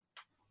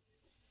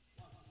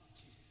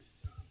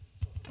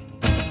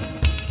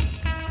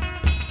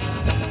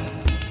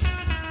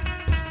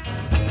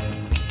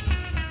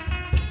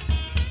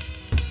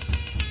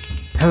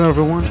Hello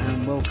everyone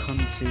and welcome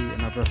to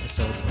another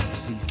episode of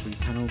C3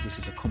 Panel. This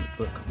is a comic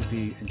book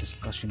review and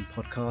discussion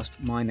podcast.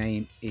 My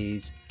name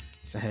is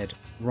Fahed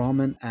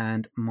Rahman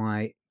and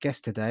my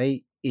guest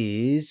today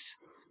is,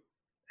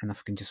 and if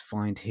I can just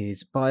find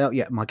his bio,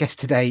 my guest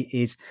today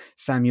is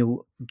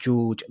Samuel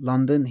George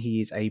London. He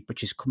is a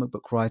British comic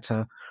book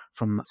writer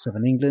from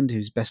Southern England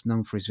who's best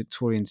known for his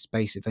Victorian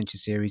space adventure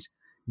series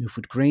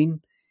Milford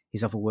Green.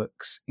 His other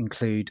works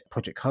include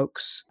Project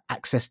Hoax,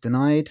 Access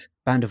Denied,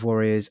 Band of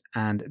Warriors,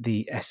 and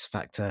The S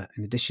Factor.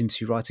 In addition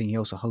to writing, he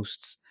also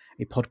hosts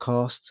a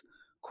podcast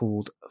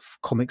called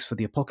Comics for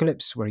the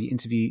Apocalypse, where he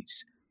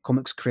interviews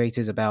comics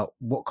creators about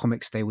what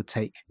comics they would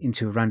take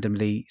into a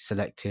randomly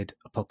selected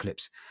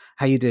apocalypse.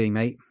 How you doing,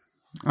 mate?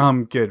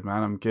 I'm good,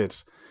 man. I'm good.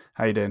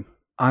 How you doing?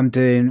 I'm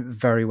doing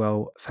very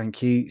well,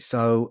 thank you.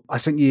 So I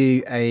sent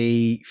you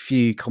a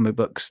few comic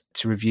books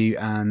to review,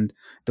 and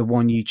the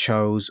one you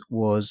chose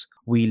was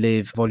We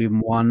Live Volume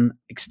 1,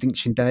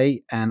 Extinction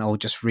Day, and I'll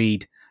just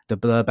read the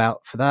blurb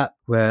out for that,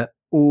 where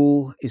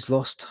all is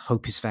lost,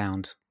 hope is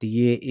found. The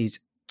year is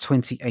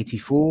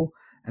 2084,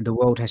 and the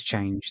world has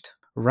changed.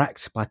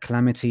 Racked by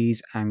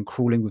calamities and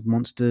crawling with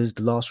monsters,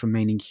 the last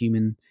remaining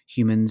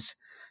humans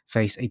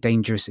face a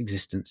dangerous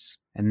existence.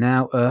 And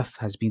now Earth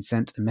has been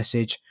sent a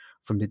message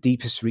from the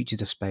deepest reaches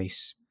of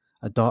space,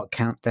 a dark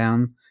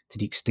countdown to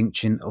the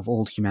extinction of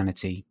all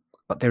humanity.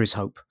 But there is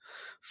hope.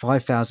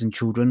 5,000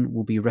 children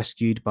will be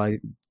rescued by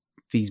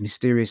these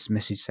mysterious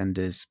message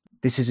senders.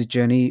 This is a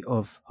journey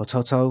of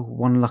Hototo,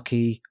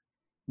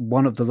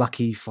 one of the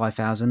lucky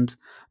 5,000,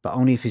 but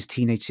only if his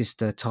teenage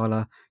sister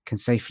Tyler can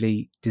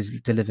safely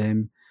deliver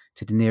him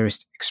to the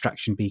nearest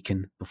extraction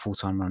beacon before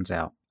time runs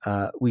out.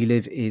 We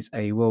Live is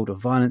a world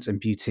of violence and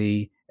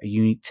beauty, a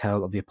unique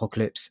tale of the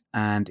apocalypse,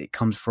 and it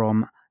comes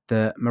from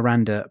the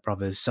Miranda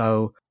brothers.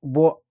 So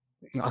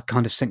I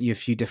kind of sent you a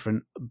few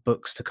different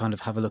books to kind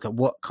of have a look at.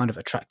 What kind of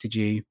attracted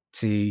you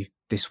to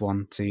this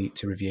one to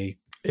review?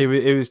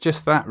 It was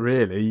just that,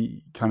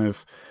 really, kind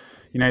of,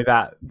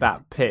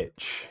 that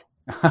pitch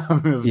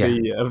of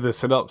the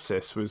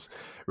synopsis was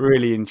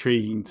really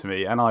intriguing to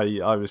me, and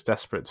I was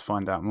desperate to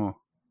find out more.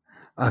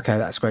 Okay,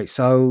 that's great.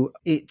 So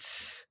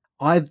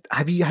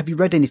have you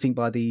read anything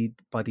by these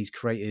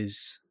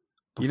creators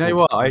before? You know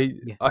what?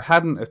 I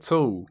hadn't at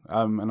all,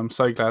 and I'm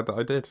so glad that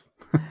I did.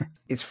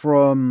 It's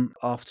from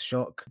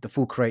Aftershock. The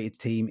full creative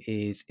team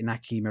is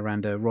Inaki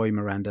Miranda, Roy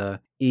Miranda,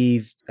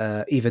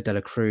 Eva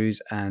Dela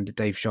Cruz, and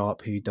Dave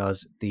Sharp, who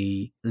does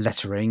the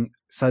lettering.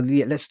 So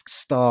let's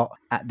start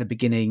at the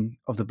beginning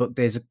of the book.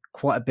 There's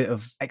quite a bit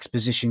of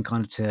exposition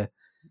kind of to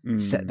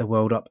set the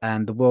world up,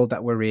 and the world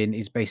that we're in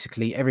is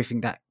basically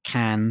everything that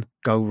can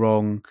go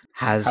wrong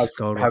has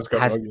gone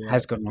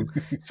wrong.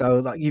 So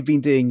like you've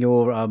been doing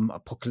your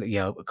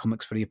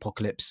comics for the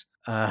apocalypse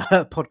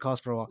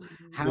podcast for a while.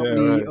 How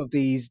many of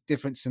these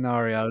different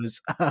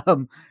scenarios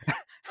have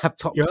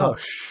popped up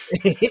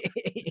in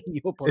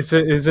your podcast?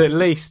 It's at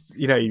least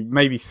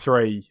maybe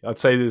three. I'd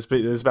say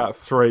there's about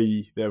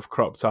three that have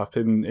cropped up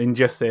in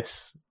just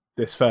this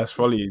first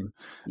volume.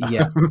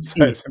 Yeah,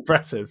 so it's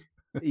impressive.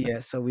 Yeah,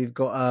 so we've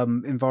got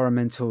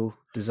environmental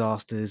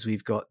disasters,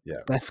 we've got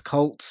death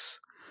cults.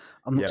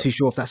 I'm not too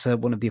sure if that's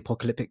one of the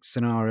apocalyptic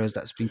scenarios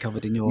that's been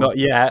covered in your... Not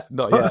yet,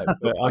 but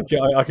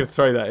I could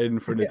throw that in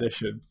for an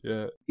addition.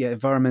 Yeah,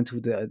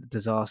 environmental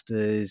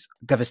disasters,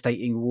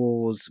 devastating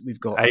wars, we've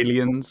got...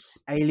 Aliens,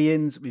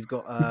 we've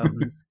got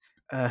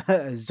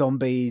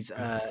zombies,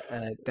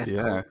 death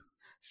cults.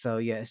 So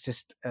it's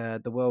just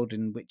the world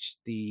in which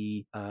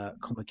the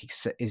comic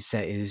is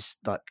set is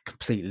like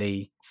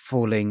completely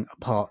falling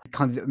apart.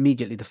 Kind of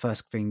immediately, the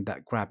first thing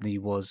that grabbed me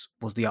was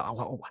the art.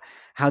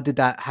 How did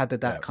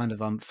that kind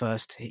of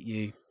first hit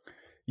you?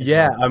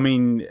 I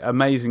mean,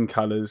 amazing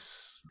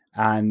colours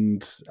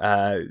and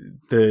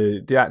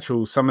the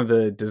actual some of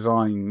the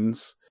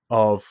designs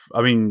of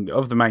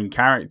the main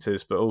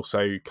characters, but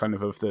also kind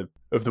of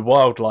the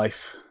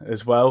wildlife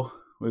as well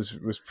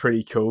was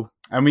pretty cool.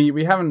 And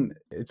we haven't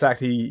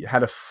exactly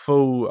had a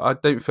full... I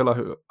don't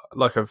feel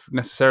like I've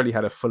necessarily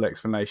had a full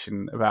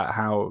explanation about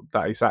how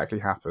that exactly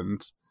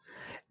happened.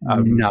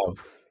 No.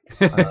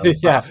 I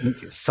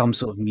think it's some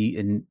sort of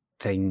mutant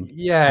thing.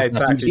 Yeah,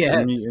 exactly.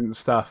 Some mutant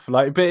stuff.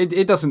 But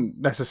it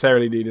doesn't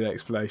necessarily need an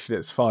explanation.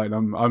 It's fine.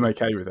 I'm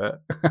okay with it.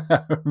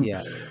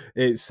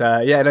 It's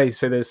so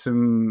there's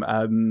some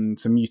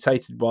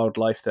mutated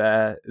wildlife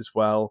there as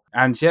well.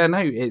 And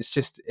it's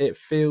just, it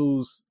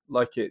feels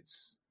like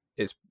it's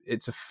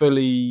a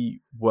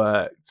fully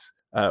worked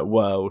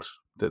world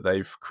that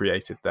they've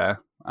created there,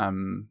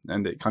 and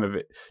it kind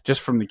of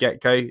just from the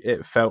get-go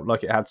it felt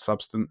like it had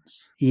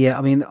substance. Yeah,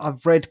 I mean,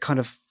 I've read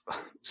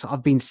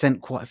I've been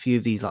sent quite a few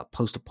of these like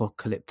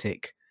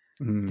post-apocalyptic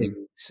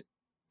things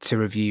to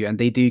review, and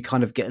they do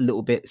kind of get a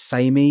little bit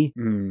samey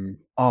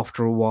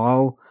after a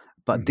while,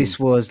 but this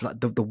was like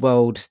the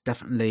world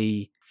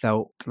definitely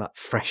felt like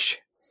fresh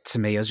to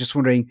me. I was just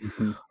wondering,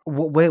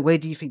 where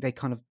do you think they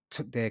kind of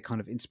took their kind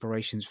of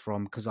inspirations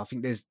from? Because I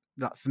think there's,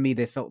 like, for me,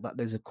 they felt that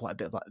there's quite a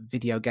bit of like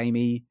video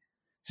gamey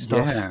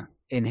stuff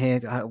in here?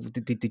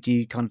 Did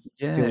you kind of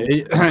feel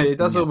it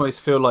does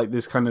almost feel like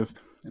this kind of,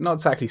 not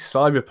exactly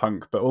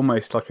cyberpunk, but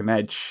almost like an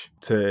edge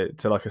to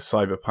like a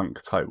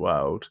cyberpunk type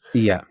world.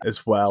 Yeah.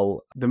 As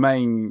well. The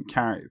main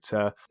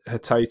character,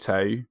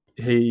 Hototo,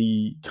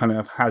 he kind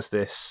of has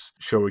this,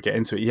 sure we'll get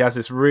into it, he has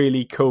this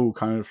really cool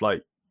kind of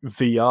like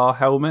VR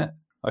helmet,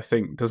 I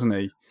think, doesn't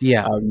he?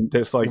 Yeah.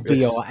 That's like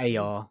VR,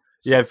 AR.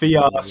 Yeah,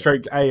 VR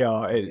stroke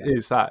AR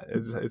is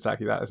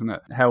exactly that, isn't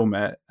it?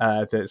 Helmet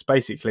that's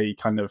basically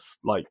kind of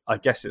like, I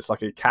guess it's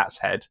like a cat's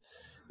head,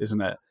 isn't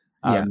it?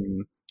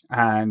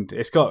 And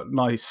it's got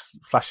nice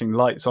flashing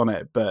lights on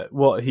it, but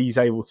what he's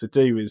able to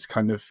do is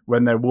kind of,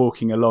 when they're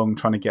walking along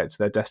trying to get to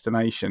their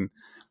destination,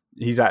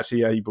 he's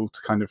actually able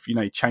to kind of,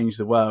 change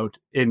the world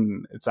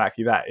in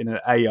exactly that, in an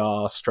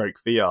AR stroke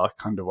VR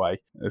kind of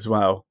way as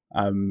well.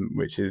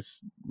 Which I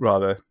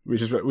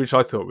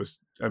thought was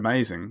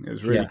amazing. It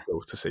was really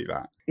cool to see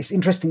that. It's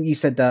interesting you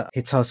said that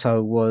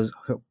Hototo was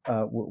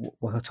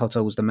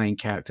the main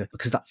character,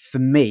 because that, for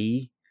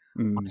me,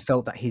 I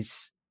felt that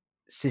his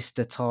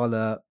sister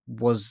Tala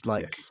was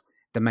like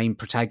the main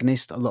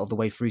protagonist a lot of the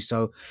way through.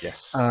 So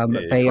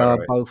they are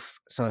both.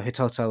 So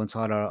Hototo and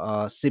Tala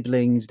are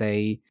siblings.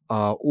 They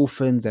are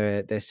orphaned.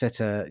 They're set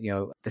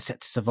to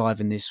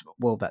survive in this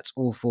world that's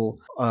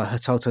awful.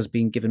 Hototo's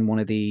been given one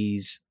of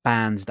these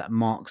bands that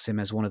marks him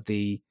as one of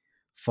the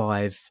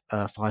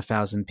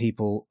 5,000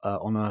 people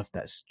on Earth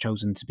that's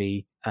chosen to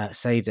be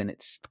saved, and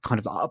it's kind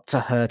of up to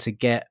her to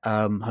get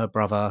her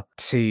brother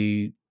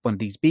to one of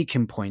these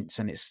beacon points,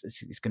 and it's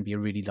going to be a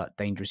really like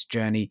dangerous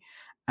journey.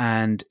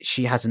 And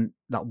she hasn't,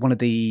 like, one of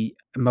the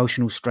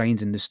emotional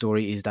strains in the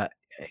story is that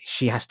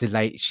she has to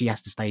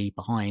stay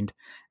behind,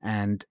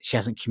 and she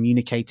hasn't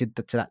communicated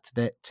to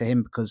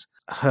him, because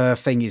her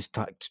thing is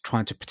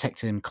trying to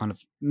protect him, kind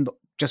of not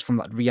just from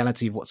like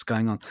reality of what's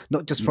going on,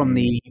 not just from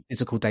the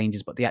physical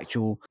dangers, but the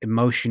actual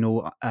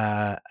emotional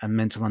and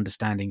mental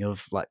understanding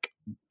of like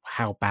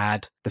how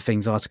bad the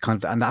things are to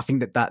kind of, and I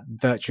think that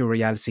virtual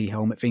reality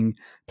helmet thing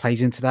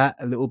plays into that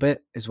a little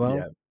bit as well.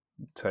 Yeah,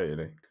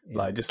 totally.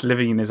 Like just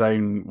living in his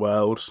own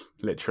world,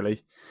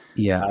 literally.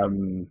 Yeah.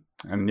 And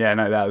yeah,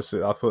 no, I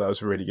thought that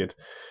was a really good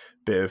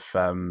bit of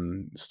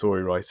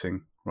story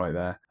writing right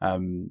there.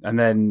 And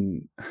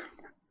then,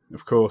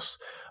 of course,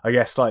 I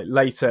guess like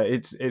later,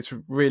 it's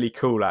really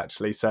cool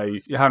actually. So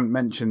you haven't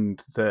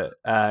mentioned that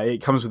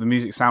it comes with a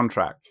music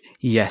soundtrack,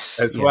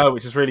 as well,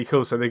 which is really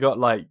cool. So they got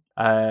like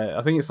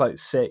I think it's like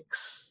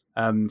 6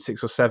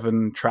 or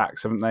 7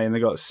 tracks, haven't they? And they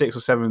got 6 or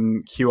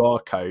 7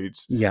 QR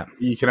codes. Yeah,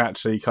 you can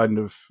actually kind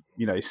of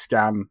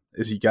scan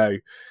as you go,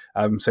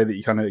 so that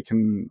you kind of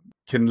can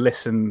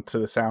listen to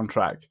the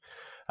soundtrack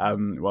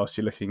whilst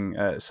you're looking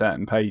at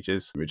certain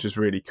pages, which is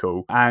really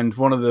cool. And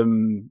one of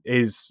them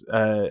is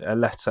a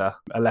letter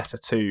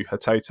to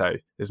Hototo,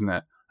 isn't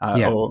it?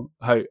 Or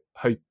I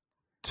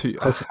think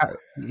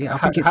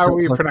it's how are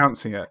we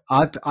pronouncing it?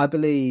 I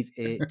believe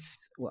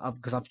it's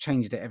because I've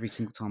changed it every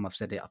single time I've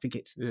said it. I think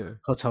it's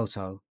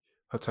Hototo.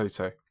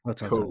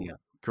 Cool. Yeah.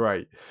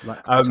 Great.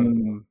 Like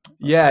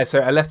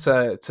so a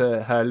letter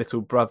to her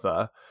little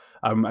brother,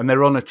 and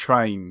they're on a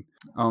train,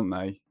 aren't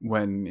they,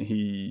 when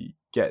he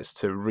gets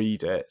to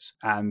read it.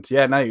 And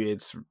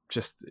it's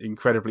just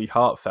incredibly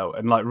heartfelt,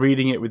 and like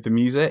reading it with the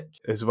music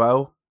as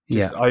well,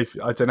 I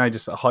don't know,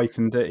 just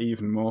heightened it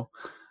even more.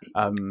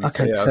 I thought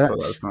that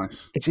was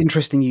nice. It's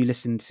interesting you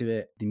listen to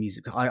it, the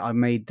music. I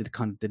made the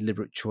kind of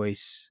deliberate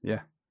choice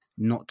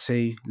not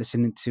to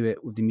listen to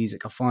it with the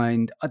music. I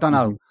don't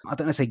know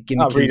say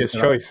gimmicky. Reader's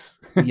choice.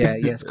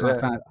 It's kind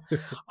of bad.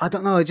 I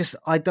don't know,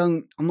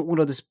 I'm not one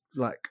of this,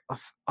 like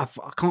I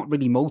can't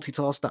really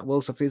multitask that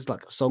well, so if there's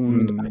like a song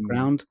in the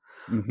background,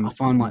 I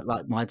find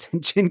like my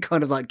attention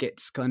kind of like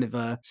gets kind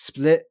of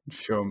split.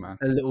 Sure, man.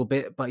 A little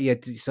bit, but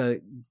so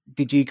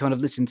did you kind of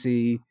listen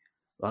to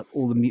like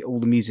all the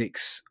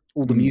musics,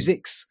 all the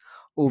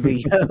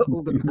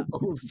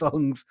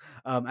songs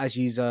as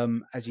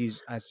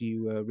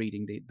you were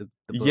reading the book?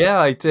 Yeah,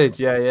 I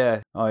did.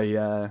 I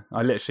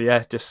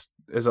literally just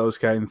as I was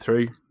going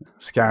through,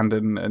 scanned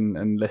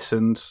and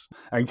listened,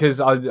 and because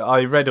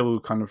I read all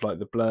kind of like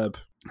the blurb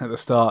at the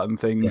start and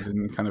things,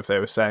 and kind of they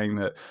were saying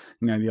that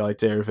the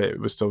idea of it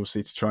was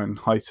obviously to try and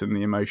heighten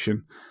the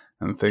emotion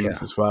and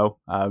things as well.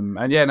 I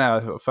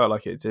felt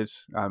like it did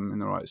in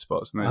the right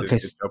spots, and they did a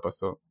good job, I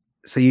thought.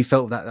 So you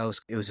felt that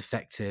it was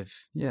effective?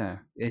 Yeah,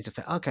 it's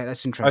effective. Okay,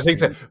 that's interesting. I think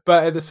so,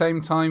 but at the same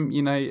time,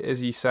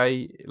 as you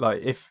say,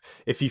 like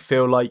if you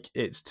feel like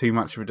it's too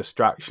much of a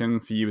distraction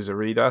for you as a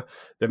reader,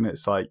 then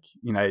it's like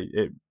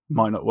it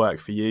might not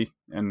work for you,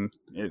 and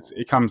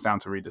it comes down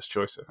to reader's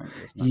choice, I think.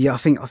 Isn't it? Yeah, I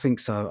think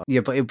so.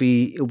 Yeah, but it'll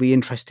be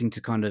interesting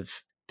to kind of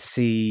to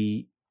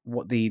see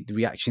what the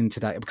reaction to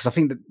that, because I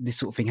think that this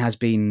sort of thing has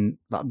been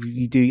like,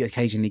 you do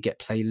occasionally get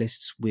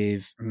playlists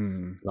with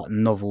like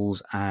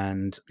novels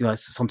and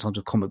sometimes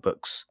with comic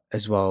books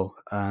as well,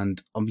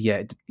 and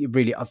it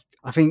really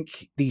I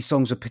think these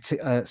songs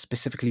are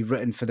specifically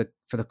written for the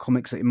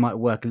comics, that it might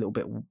work a little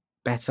bit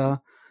better.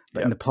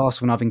 But in the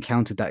past, when I've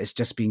encountered that, it's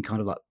just been kind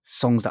of like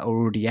songs that are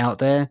already out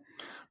there.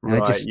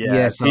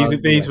 Right. So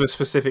these were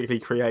specifically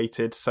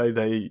created, so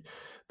they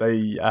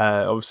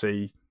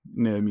obviously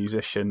knew a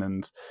musician,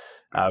 and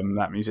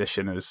that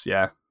musician has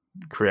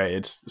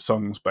created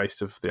songs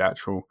based off the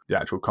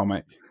actual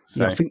comic.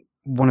 So I think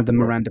one of the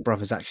Miranda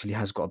brothers actually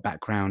has got a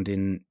background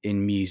in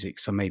music,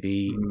 so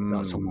maybe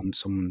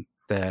someone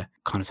there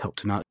kind of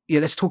helped him out.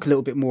 Yeah, let's talk a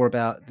little bit more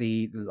about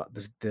the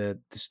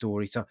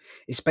story. So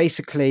it's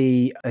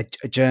basically a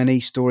journey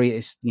story.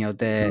 It's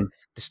the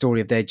story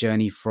of their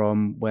journey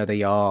from where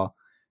they are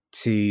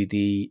to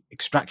the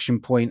extraction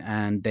point,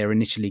 and they're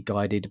initially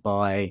guided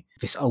by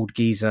this old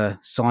geezer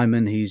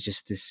Simon, who's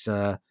just this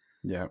kind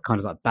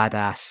of like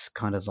badass,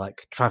 kind of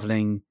like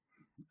traveling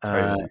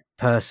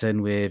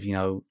person with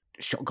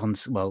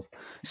shotguns,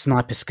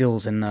 sniper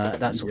skills and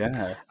that sort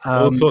of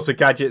all sorts of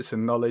gadgets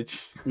and knowledge.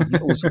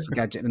 All sorts of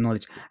gadget and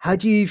knowledge. How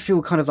do you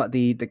feel kind of like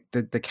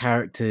the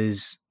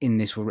characters in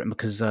this were written?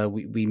 Because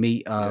we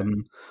meet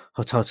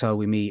Hototo,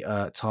 we meet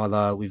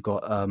Tyler, we've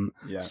got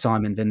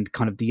Simon, then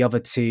kind of the other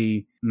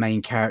two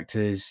main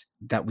characters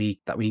that we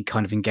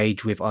kind of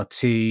engage with are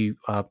two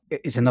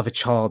is another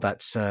child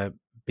that's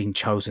been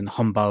chosen,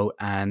 Humbo,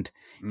 and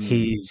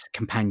his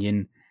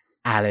companion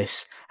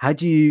Alice. How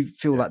do you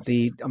feel like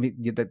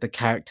the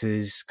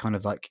characters kind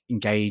of like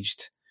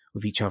engaged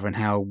with each other, and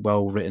how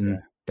well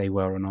written they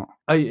were or not?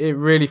 It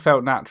really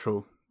felt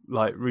natural,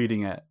 like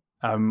reading it.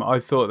 I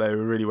thought they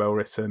were really well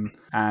written,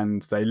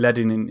 and they led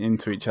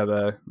into each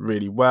other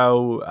really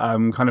well.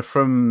 Kind of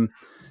from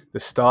the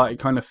start, it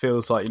kind of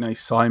feels like,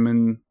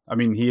 Simon, I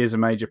mean, he is a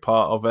major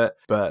part of it,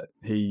 but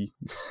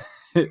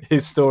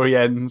his story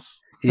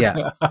ends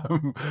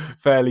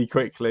fairly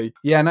quickly.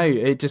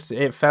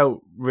 It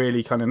felt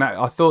really kind of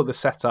I thought the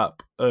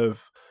setup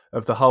of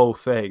the whole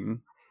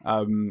thing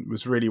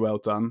was really well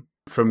done,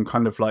 from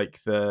kind of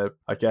like the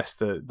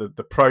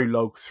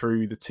prologue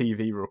through the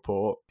TV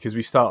report, because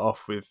we start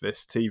off with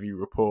this TV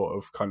report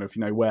of kind of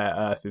where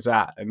Earth is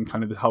at, and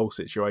kind of the whole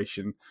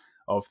situation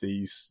of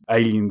these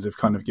aliens have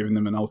kind of given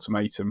them an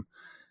ultimatum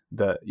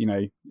that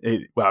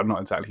not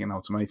exactly an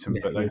ultimatum,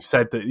 but they've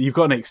said that you've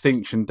got an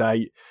extinction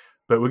date,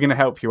 but we're going to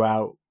help you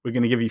out. We're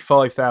going to give you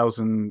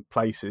 5,000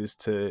 places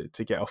to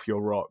get off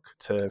your rock,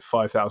 to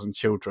 5,000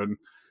 children.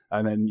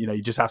 And then,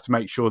 you just have to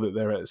make sure that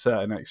they're at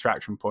certain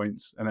extraction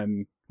points, and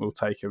then we'll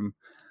take them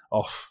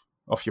off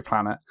your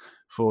planet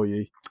for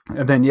you.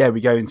 And then, we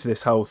go into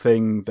this whole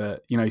thing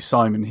that,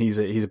 Simon, he's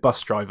a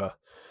bus driver,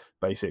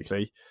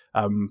 basically,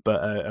 but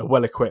a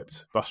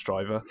well-equipped bus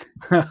driver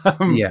to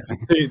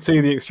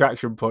the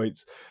extraction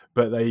points.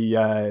 But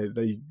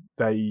they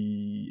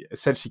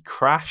essentially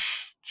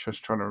crash.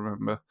 Just trying to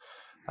remember.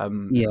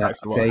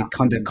 Exactly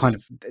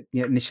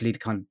they initially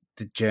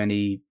the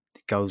journey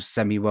goes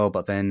semi well,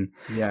 but then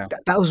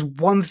that was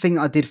one thing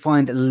I did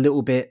find a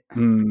little bit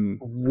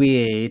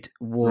weird.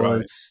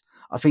 Was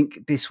I think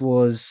it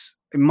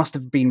must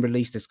have been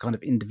released as kind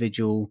of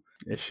individual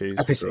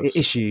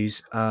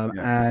issues,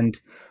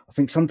 and I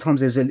think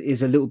sometimes is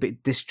a little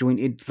bit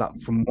disjointed,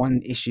 like from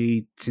one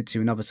issue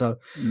to another. So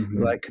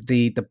like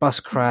the bus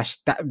crash,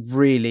 that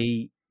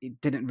really, it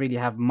didn't really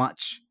have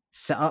much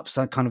set up.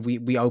 So kind of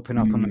we open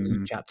up on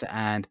the chapter,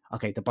 and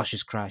the bus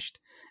has crashed,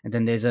 and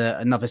then there's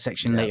another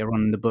section later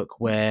on in the book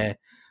where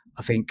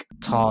I think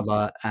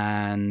Tala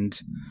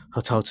and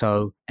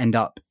Hototo end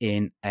up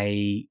in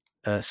a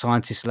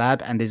scientist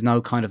lab, and there's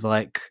no kind of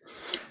like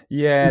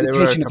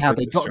indication of how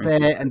they got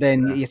there, and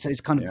then so it's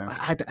kind of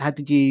how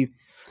did you?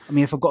 I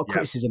mean, if I've got a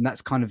criticism,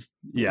 that's kind of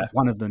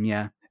one of them.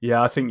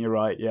 I think you're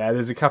right.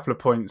 There's a couple of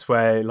points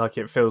where like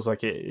it feels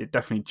like it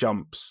definitely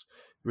jumps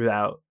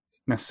without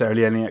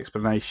necessarily any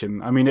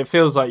explanation. I mean, it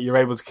feels like you're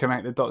able to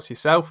connect the dots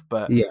yourself,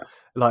 but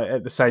like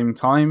at the same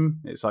time,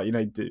 it's like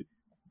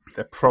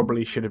there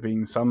probably should have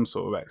been some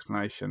sort of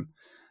explanation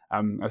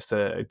as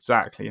to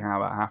exactly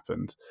how that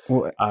happened.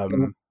 Well, I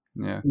mean,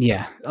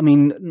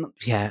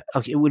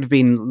 it would have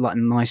been like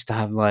nice to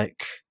have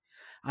like,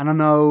 I don't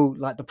know,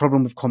 like the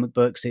problem with comic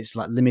books, it's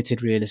like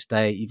limited real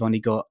estate. You've only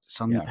got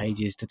so many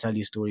pages to tell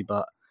your story,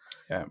 but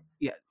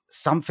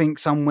something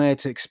somewhere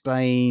to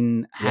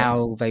explain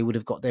how they would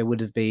have got there would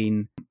have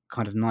been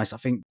kind of nice. I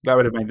think that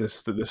would have made the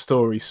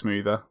story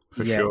smoother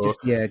for sure. Just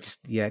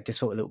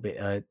sort of a little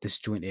bit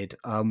disjointed.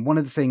 One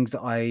of the things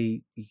that I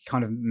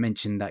kind of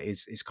mentioned that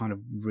is kind of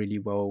really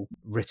well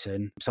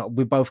written. So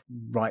we both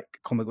write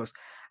comic books.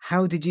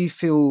 How did you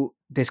feel?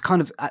 There's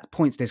kind of at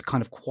points there's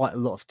kind of quite a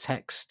lot of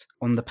text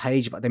on the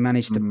page, but they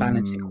managed to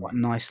balance it quite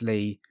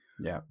nicely.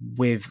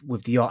 With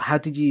the art. How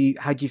do you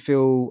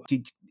feel?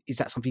 Is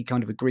that something you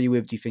kind of agree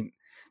with? Do you think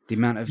the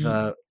amount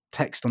of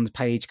text on the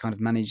page kind of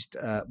managed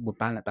were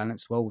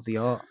balanced well with the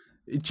art?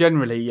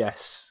 Generally,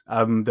 yes.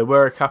 There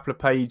were a couple of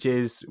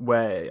pages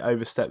where it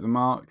overstepped the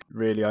mark,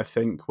 really, I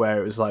think,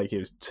 where it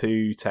was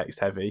too text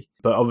heavy.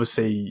 But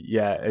obviously,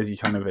 as you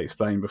kind of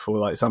explained before,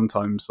 like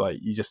sometimes like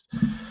you just,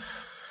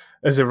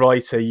 as a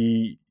writer,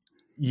 you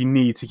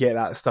need to get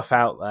that stuff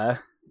out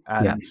there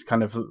and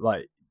kind of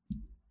like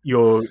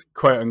you're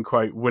quote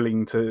unquote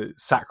willing to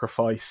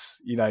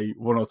sacrifice, 1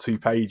 or 2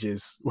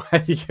 pages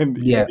where you can,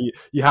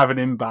 you have an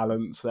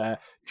imbalance there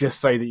just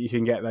so that you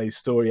can get those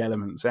story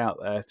elements out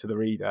there to the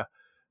reader,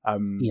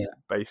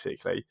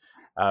 basically.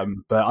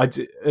 But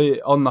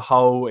on the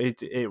whole,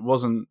 it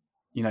wasn't,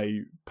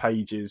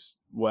 pages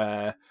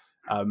where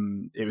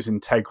it was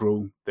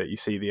integral that you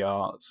see the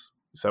art.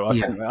 So I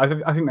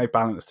think they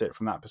balanced it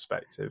from that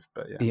perspective.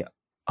 But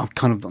I'm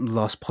kind of on the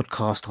last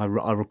podcast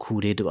I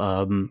recorded.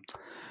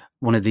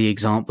 One of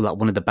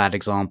the bad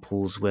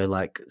examples where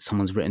like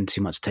someone's written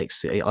too much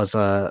text. I was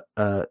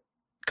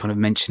kind of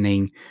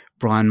mentioning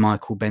Brian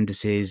Michael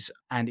Bendis's,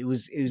 and it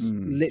was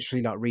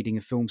literally like reading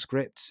a film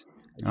script.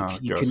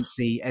 You couldn't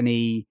see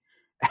any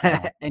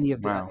any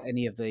of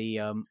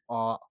the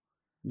art.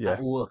 Yeah,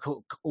 all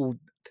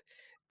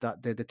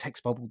that the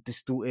text bubble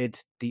distorted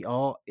the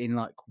art in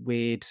like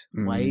weird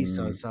ways.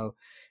 So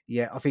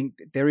I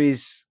think there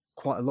is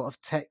quite a lot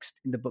of text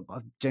in the book,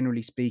 but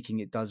generally speaking,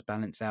 it does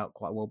balance out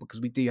quite well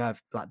because we do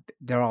have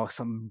there are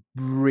some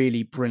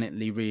really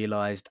brilliantly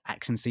realized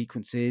action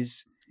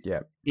sequences.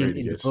 In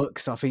the book.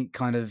 So I think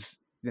kind of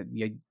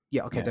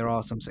there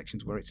are some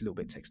sections where it's a little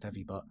bit text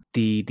heavy, but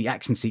the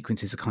action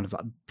sequences are kind of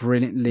like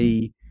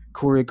brilliantly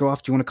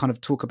choreographed. Do you want to kind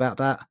of talk about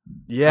that?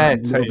 Yeah,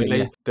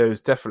 totally. There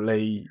was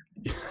definitely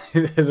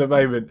there's a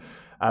moment.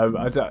 I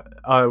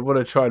want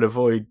to try and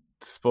avoid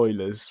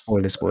spoilers.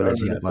 Spoilers.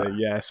 Spoilers.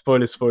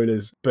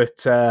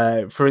 But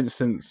for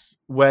instance,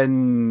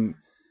 when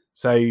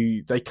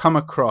they come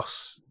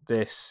across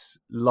this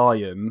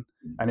lion,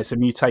 and it's a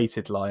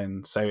mutated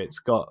lion, so it's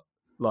got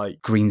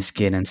like green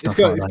skin and stuff.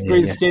 It's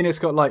green skin. It's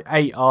got like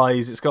 8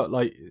 eyes. It's got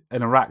like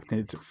an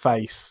arachnid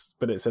face,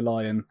 but it's a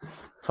lion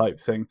type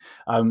thing.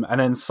 And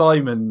then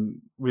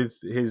Simon, with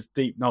his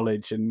deep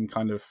knowledge and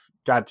kind of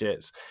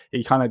gadgets,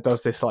 he kind of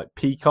does this like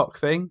peacock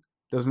thing,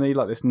 doesn't he?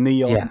 Like this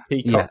neon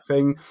peacock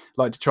thing,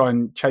 like to try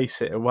and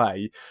chase it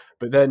away.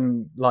 But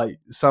then like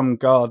some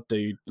guard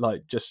dude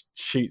like just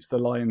shoots the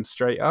lion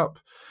straight up.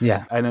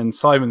 Yeah. And then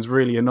Simon's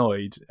really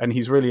annoyed, and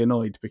he's really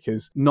annoyed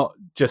because not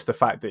just the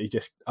fact that he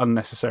just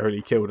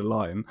unnecessarily killed a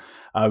lion,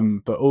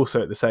 but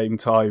also at the same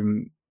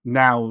time,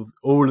 now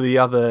all of the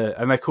other,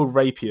 and they're called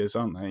rapiers,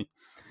 aren't they?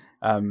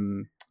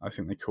 I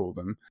think they call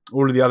them.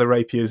 All of the other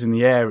rapiers in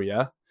the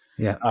area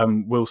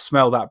will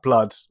smell that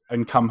blood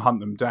and come hunt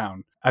them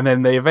down. And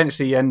then they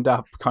eventually end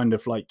up kind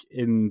of like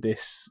in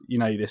this,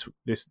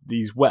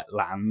 these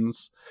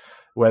wetlands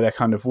where they're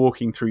kind of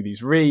walking through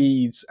these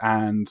reeds,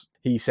 and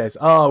he says,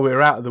 we're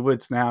out of the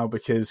woods now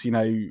because,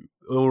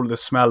 all of the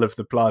smell of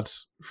the blood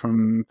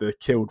from the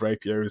killed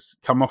rapier has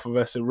come off of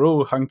us, and we're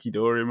all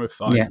hunky-dory and we're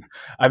fine. Yeah.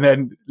 And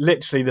then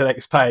literally the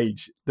next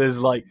page, there's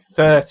like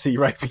 30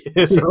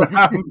 rapiers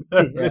around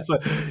them. It's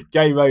like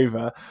game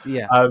over.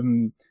 Yeah.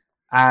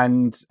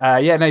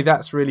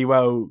 That's really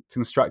well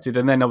constructed.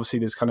 And then obviously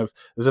there's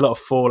a lot of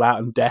fallout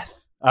and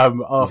death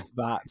after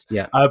that.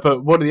 Yeah.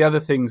 But one of the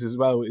other things as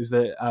well is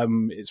that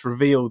it's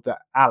revealed that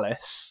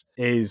Alice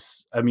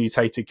is a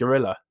mutated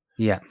gorilla.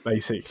 Yeah.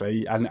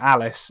 Basically. And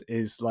Alice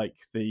is like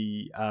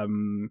the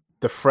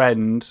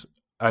friend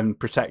and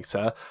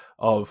protector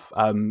of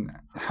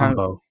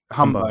Humbo.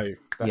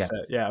 That's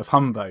it. Yeah, of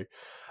Humbo.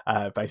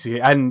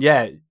 Basically, and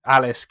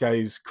Alice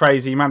goes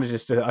crazy,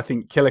 manages to, I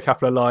think, kill a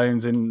couple of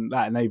lions, and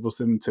that enables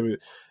them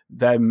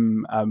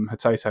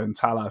Hototo and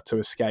Tala to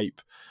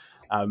escape,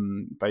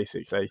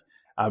 basically.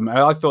 And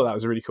I thought that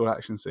was a really cool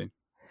action scene.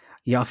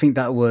 Yeah, I think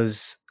that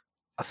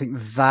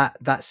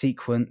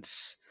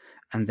sequence,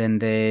 and then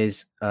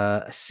there's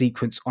a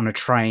sequence on a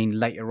train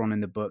later on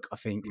in the book. I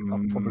think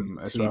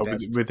probably as well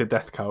with the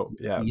death cult.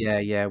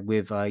 Yeah.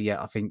 With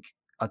I think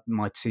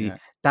my two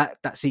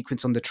that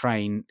sequence on the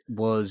train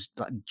was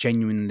like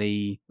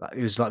genuinely, like,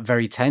 it was like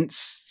very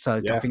tense.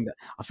 So I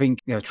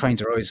think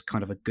trains are always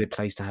kind of a good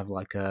place to have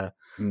like a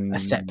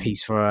set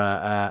piece for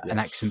an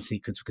action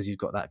sequence, because you've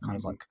got that kind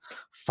of like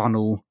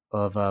funnel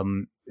of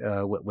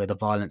where the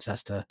violence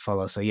has to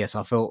follow. So yes,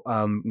 I felt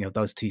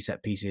those two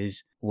set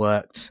pieces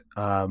worked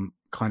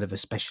kind of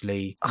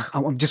especially.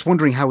 I'm just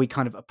wondering how we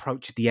kind of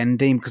approach the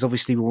ending, because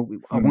obviously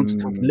I want to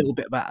talk a little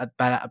bit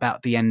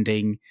about the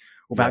ending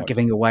without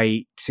giving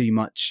away too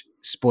much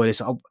spoilers.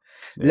 So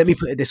let me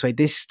put it this way.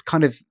 This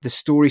kind of, the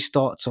story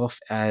starts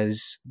off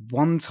as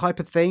one type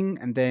of thing,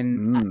 and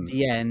then at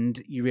the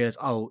end you realize,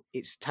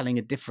 it's telling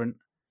a different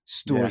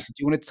story. So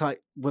do you want to type,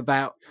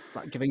 without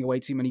like giving away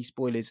too many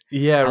spoilers?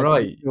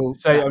 Right.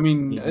 So I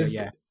mean,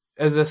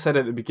 as I said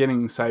at the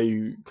beginning, so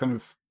kind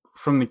of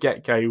from the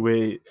get-go,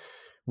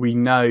 we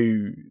know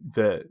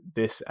that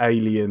this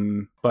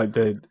alien, like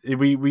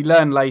we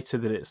learn later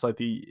that it's like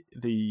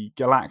the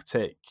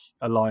Galactic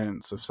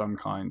Alliance of some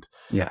kind,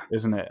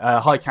 isn't it?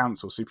 High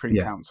Council, Supreme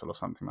Council, or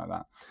something like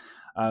that.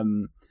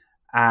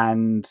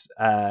 And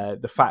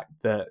the fact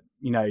that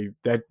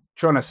they're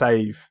trying to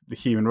save the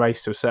human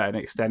race to a certain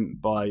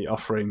extent by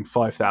offering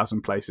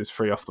 5,000 places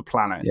free off the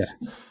planet.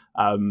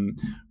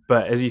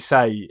 But as you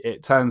say,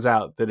 it turns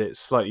out that it's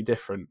slightly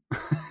different.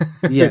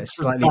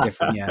 Slightly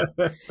different.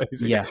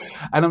 Yeah.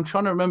 And I'm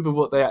trying to remember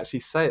what they actually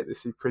say at the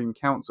Supreme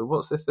Council.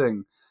 What's the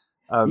thing?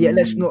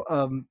 Let's not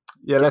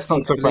let's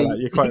not talk about that.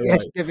 You're quite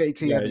right. Give it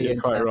too heavily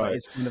into that, right.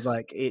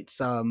 But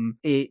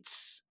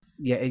it's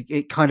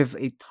kind of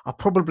like I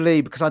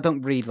probably, because I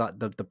don't read like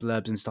the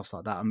blurbs and stuff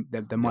like that.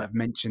 They might have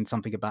mentioned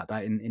something about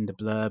that in the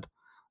blurb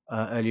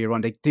earlier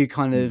on. They do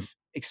kind of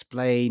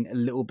explain a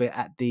little bit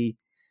at the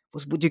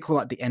what do you call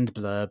that, the end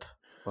blurb,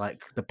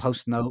 like the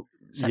post note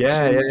section.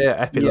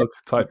 Epilogue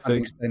type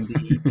thing. Explain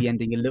the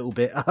ending a little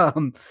bit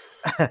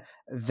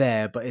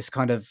there, but it's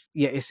kind of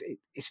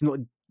it's not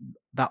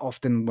that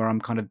often where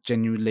I'm kind of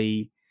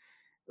genuinely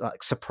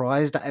like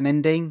surprised at an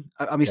ending.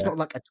 I mean, it's not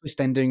like a twist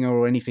ending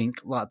or anything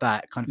like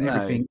that. Kind of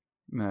everything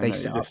they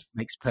set up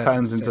makes perfect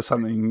turns into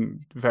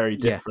something very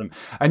different.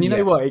 And you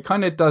know what? It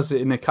kind of does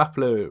it in a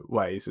couple of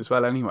ways as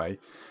well. Anyway,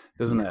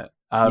 doesn't it?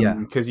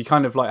 Because you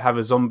kind of like have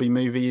a zombie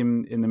movie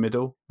in the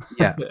middle,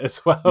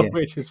 as well,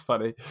 which is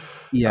funny.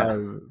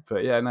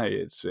 But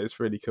it's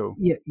really cool.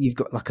 Yeah, you've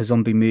got like a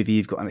zombie movie.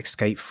 You've got an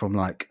escape from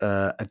like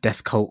a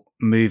death cult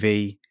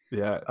movie.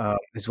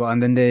 As well,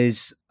 and then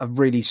there's a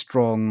really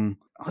strong,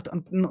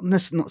 not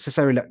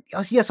necessarily like,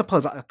 I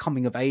suppose like a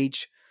coming of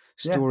age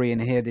story in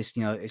here. This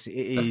it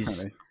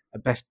is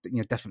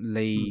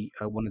definitely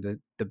one of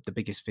the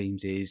biggest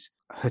themes is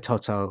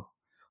Hototo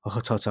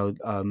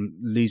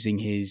losing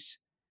his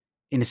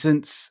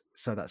innocence.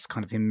 So that's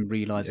kind of him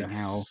realizing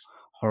how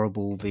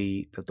horrible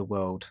the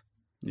world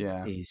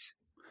is.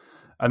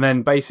 And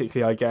then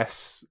basically, I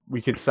guess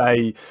we could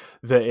say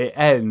that it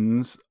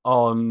ends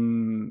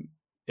on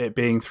it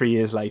being 3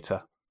 years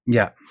later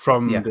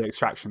from the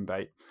extraction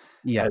date,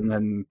 and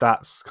then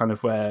that's kind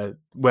of where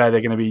they're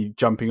going to be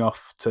jumping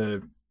off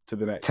to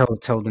the next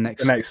tell the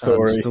next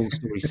story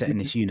set in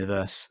this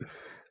universe.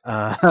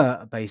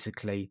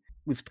 Basically,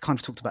 we've kind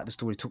of talked about the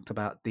story, talked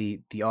about the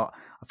art.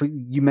 I think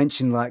you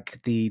mentioned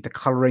like the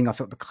coloring. I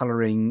felt the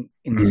coloring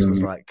in this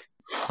was like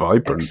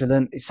vibrant,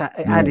 excellent. It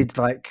added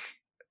like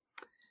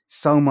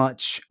so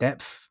much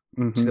depth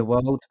to the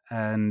world,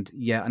 and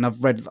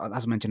I've read,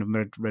 as I mentioned,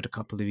 I've read a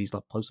couple of these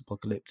like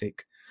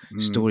post-apocalyptic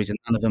stories, and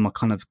none of them are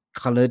kind of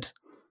coloured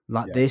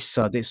like this.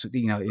 So this,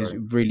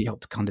 it really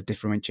helped to kind of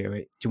differentiate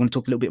it. Do you want to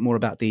talk a little bit more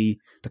about the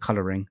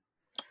colouring?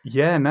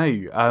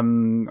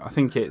 I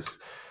think it's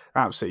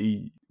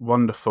absolutely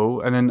wonderful.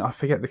 And then I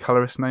forget the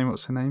colorist's name.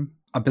 What's her name?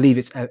 I believe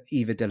it's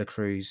Eva de la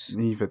Cruz.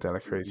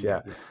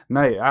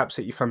 No,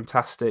 absolutely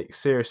fantastic.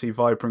 Seriously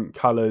vibrant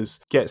colours.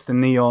 Gets the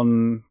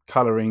neon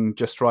colouring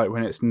just right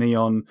when it's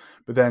neon.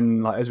 But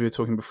then, like as we were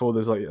talking before,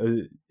 there's like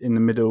in the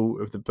middle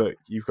of the book,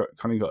 you've got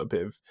a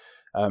bit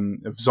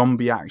of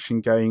zombie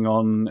action going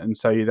on, and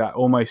so that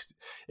almost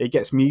it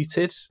gets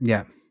muted.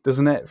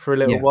 Doesn't it, for a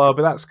little while?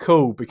 But that's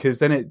cool because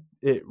then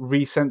it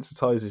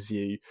resensitizes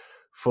you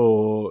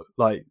for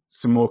like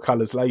some more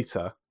colours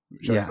later.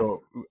 Which I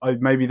thought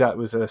maybe that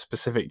was a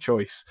specific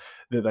choice,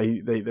 that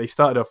they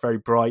started off very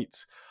bright,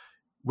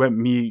 went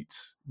mute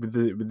with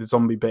the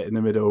zombie bit in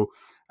the middle,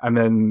 and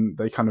then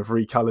they kind of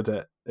recoloured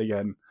it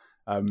again.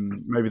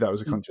 Maybe that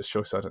was a conscious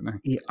choice. I don't know.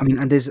 Yeah, I mean,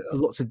 and there's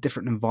lots of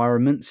different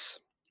environments.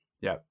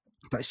 That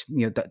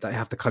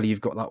have the colour. You've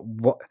got like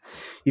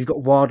you've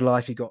got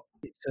wildlife. You've got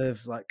bits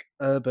of like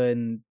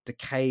urban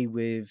decay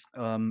with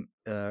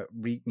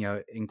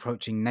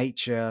encroaching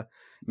nature.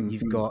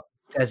 You've got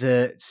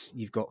deserts,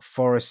 you've got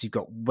forests, you've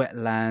got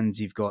wetlands,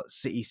 you've got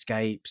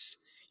cityscapes,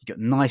 you've got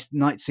nice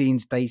night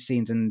scenes, day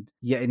scenes, and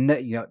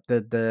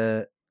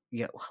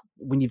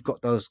when you've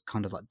got those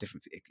kind of like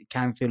different, it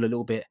can feel a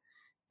little bit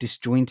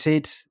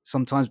disjointed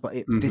sometimes, but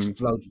this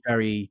flowed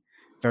very,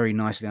 very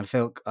nicely. And I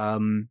felt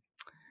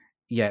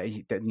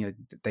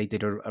they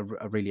did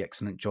a really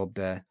excellent job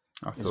there.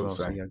 I thought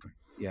so.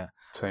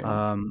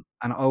 And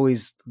I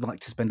always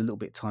like to spend a little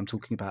bit of time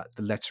talking about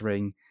the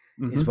lettering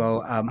as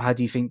well. How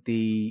do you think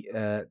the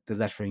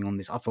lettering on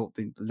this? I thought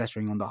the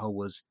lettering on the whole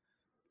was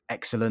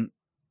excellent.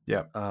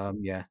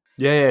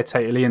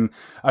 Totally. And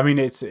I mean,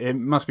 it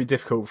must be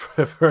difficult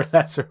for a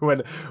letter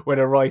when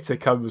a writer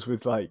comes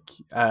with like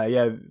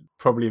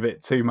probably a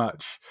bit too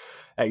much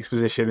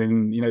exposition,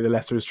 and the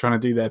letter is trying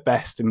to do their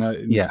best in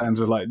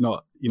terms of like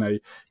not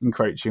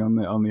encroaching on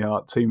the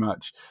art too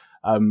much.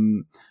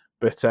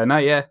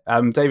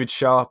 David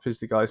Sharp is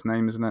the guy's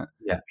name, isn't it?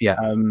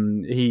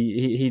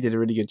 He did a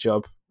really good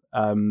job.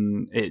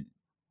 It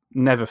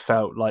never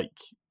felt like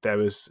there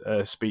was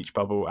a speech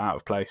bubble out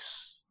of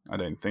place. I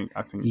think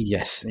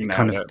yes, it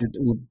kind of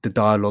the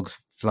dialogue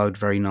flowed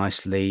very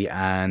nicely,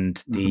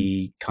 and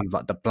the kind of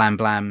like the blam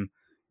blam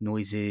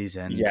noises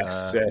and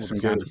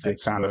some good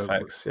sound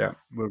effects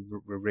were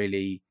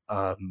really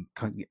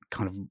kind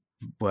of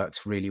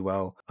works really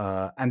well,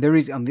 and there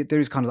is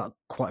kind of like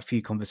quite a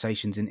few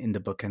conversations in the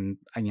book, and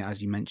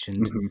as you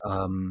mentioned,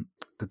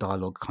 the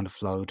dialogue kind of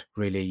flowed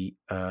really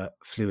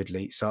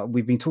fluidly. So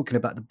we've been talking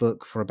about the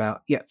book for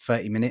about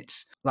 30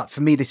 minutes. Like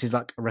for me, this is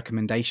like a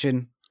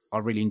recommendation. I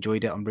really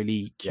enjoyed it. I'm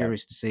really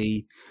curious to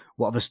see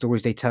what other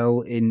stories they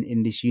tell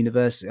in this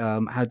universe.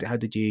 How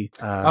did you?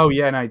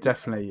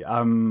 Definitely.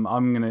 I'm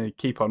gonna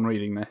keep on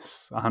reading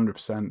this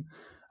 100%.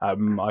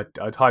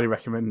 I'd highly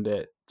recommend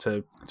it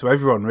to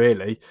everyone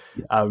really.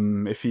 Yeah.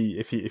 If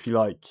you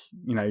like,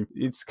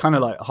 it's kind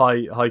of like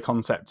high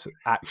concept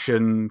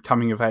action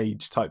coming of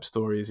age type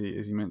story as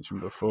you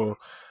mentioned before.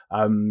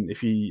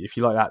 If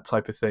you like that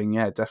type of thing,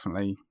 yeah,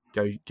 definitely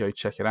go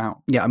check it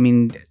out. Yeah, I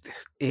mean,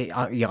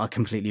 I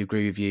completely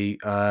agree with you.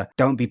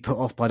 Don't be put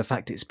off by the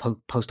fact it's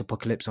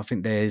post-apocalypse. I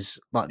think there's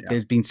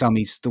been so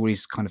many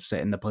stories kind of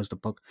set in the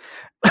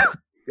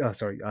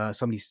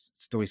so many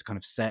stories kind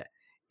of set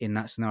in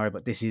that scenario,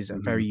 but this is a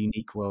very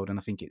unique world, and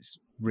I think it's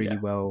really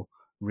well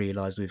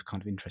realized with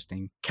kind of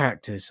interesting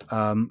characters.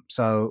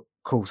 So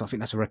cool. So I think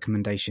that's a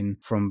recommendation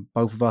from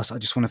both of us. I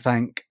just want to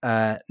thank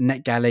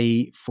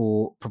NetGalley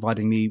for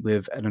providing me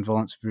with an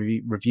advanced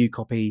review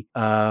copy.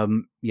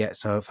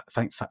 So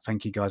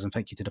thank you guys, and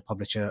thank you to the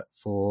publisher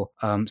for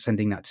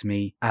sending that to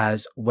me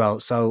as well.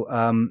 So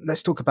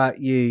let's talk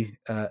about you,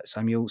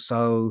 Samuel.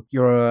 So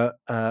you're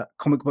a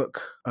comic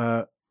book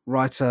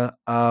writer.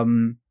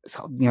 One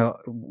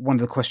of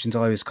the questions I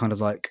always kind of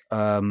like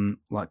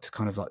to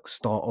kind of like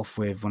start off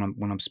with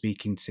when I'm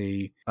speaking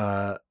to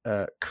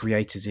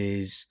creators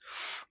is,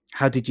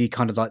 how did you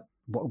kind of like,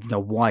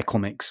 why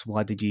comics?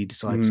 Why did you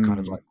decide to kind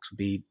of like to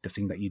be the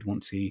thing that you'd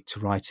want to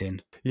write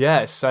in?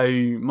 Yeah, so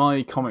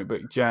my comic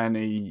book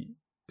journey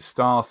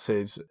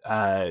started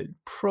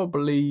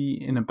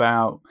probably in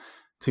about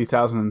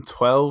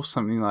 2012,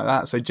 something like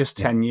that. So just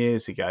 10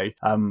 years ago,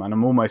 and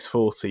I'm almost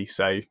 40,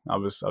 so I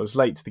was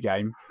late to the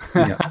game.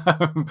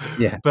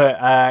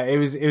 But it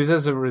was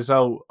as a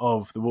result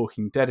of The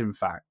Walking Dead, in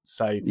fact.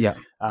 So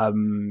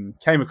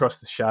came across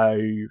the show,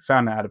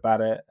 found out about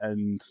it,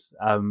 and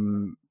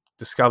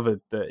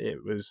discovered that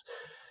it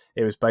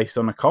was based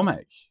on a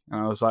comic,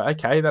 and I was like,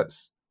 okay, that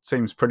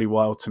seems pretty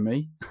wild to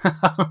me.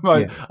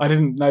 I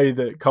didn't know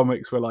that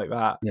comics were like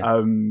that.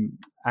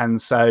 And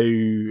so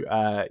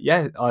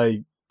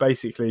I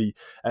basically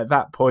at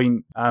that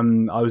point I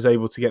was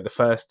able to get the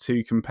first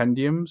 2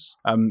 compendiums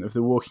of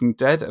The Walking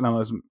Dead, and I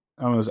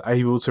was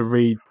able to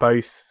read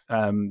both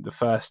the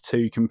first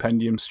 2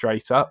 compendiums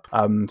straight up.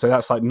 So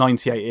that's like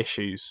 98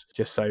 issues,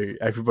 just so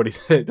everybody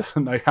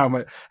doesn't know how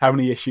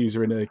many issues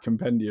are in a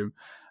compendium.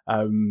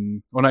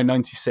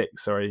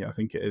 96, sorry, I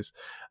think it is.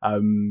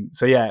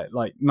 So yeah,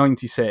 like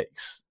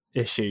 96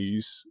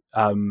 issues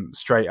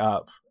straight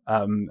up.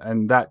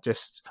 And that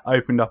just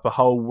opened up a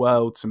whole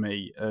world to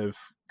me of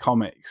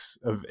comics,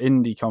 of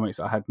indie comics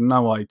that I had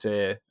no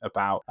idea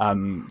about.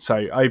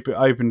 So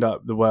opened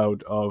up the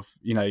world of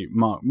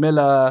Mark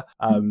Millar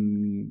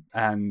and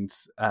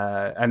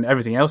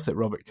everything else that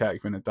Robert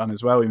Kirkman had done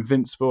as well.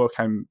 Invincible,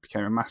 I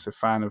became a massive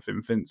fan of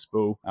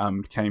Invincible.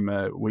 Became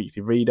a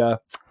weekly reader,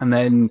 and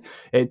then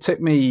it took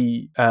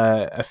me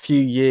a few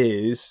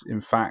years,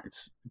 in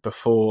fact,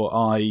 before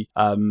I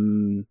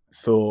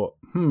thought,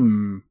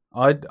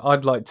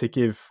 I'd like to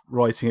give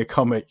writing a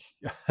comic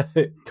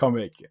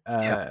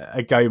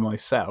a go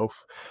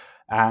myself.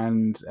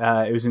 And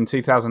it was in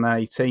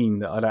 2018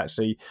 that I'd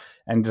actually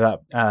ended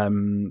up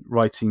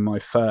writing my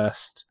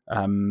first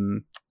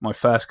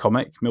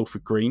comic,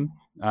 Milford Green,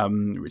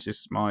 which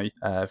is my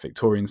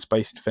Victorian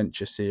space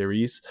adventure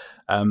series.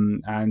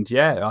 And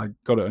I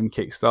got it on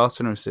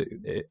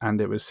Kickstarter, and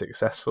it was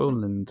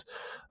successful. And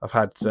I've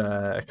had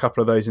a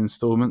couple of those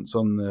installments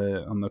on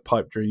the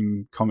Pipe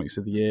Dream Comics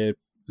of the Year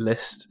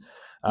list.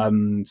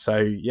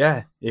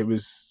 It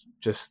was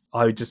just,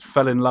 I just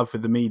fell in love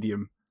with the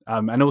medium,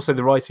 and also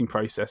the writing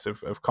process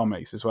of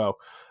comics as well.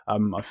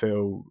 I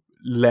feel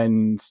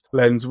lends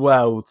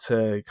well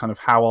to kind of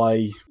how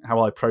I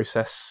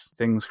process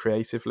things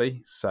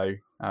creatively. So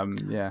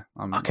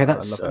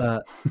that's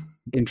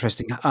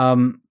interesting.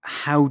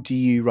 How do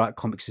you write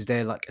comics? Is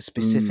there like a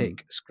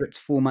specific script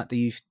format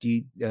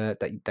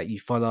that you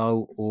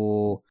follow,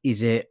 or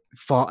is it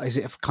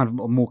kind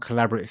of a more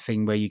collaborative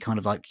thing where you kind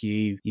of like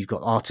you've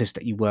got artists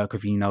that you work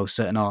with,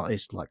 certain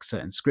artists like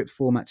certain script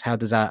formats? How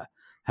does that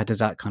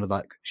kind of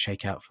like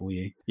shake out for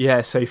you?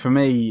 Yeah, so for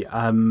me,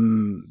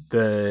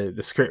 the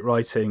script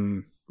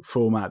writing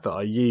format that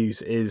I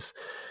use is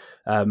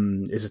a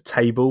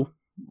table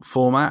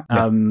format.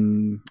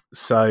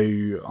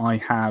 So I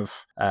have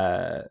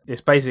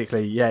it's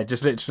basically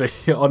just literally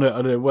on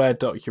a Word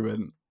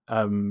document,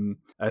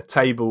 a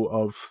table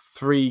of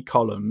 3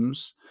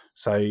 columns.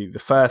 So the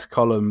first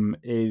column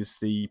is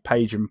the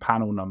page and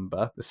panel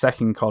number, the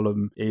second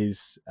column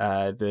is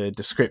the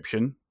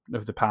description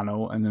of the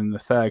panel, and then the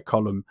third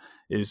column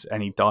is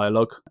any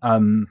dialogue.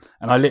 And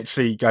I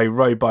literally go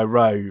row by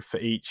row for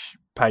each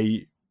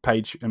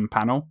page and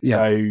panel.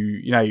 So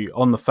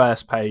on the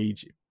first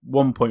page,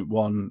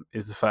 1.1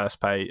 is the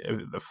first page,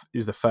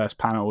 is the first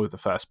panel of the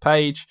first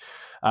page.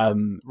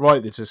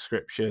 Write the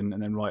description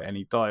and then write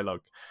any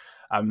dialogue.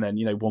 And then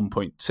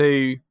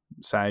 1.2,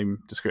 same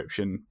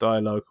description,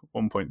 dialogue.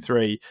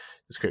 1.3,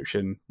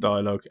 description,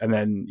 dialogue. And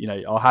then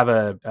I'll have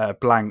a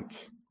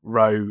blank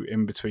row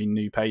in between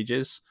new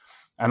pages.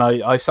 And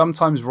I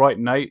sometimes write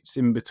notes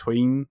in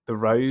between the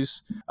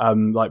rows,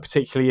 like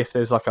particularly if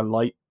there's like a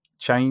light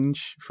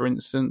change, for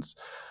instance.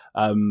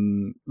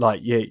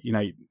 like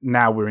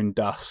now we're in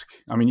dusk.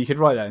 I mean, you could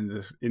write that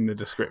in the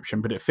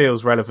description, but it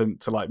feels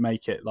relevant to like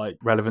make it like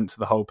relevant to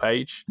the whole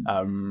page.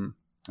 I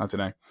don't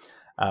know.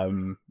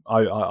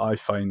 I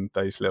find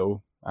those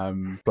little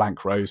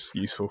blank rows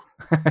useful.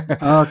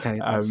 Okay.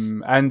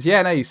 And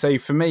yeah, no, so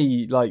for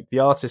me, like the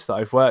artists that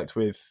I've worked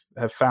with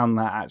have found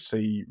that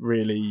actually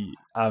really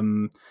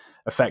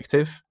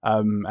effective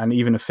and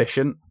even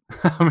efficient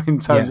in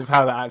terms of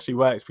how that actually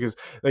works, because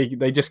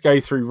they just go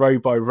through row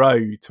by row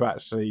to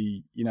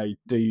actually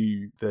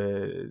do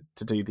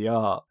the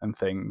art and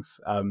things,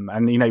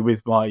 and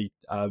with my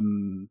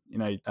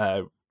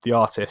the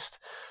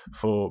artist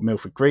for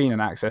Milford Green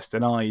and Access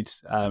Denied,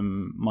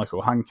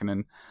 Michael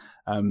Hankinen,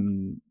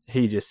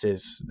 he just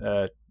is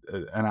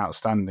an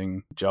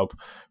outstanding job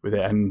with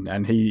it,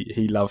 and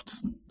he loved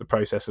the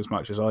process as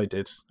much as I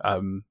did,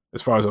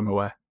 as far as I'm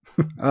aware.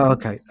 Oh,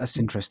 okay, that's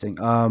interesting.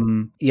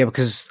 Yeah,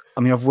 because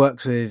I mean, I've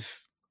worked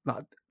with,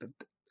 like,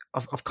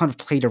 I've kind of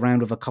played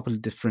around with a couple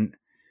of different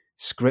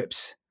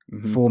scripts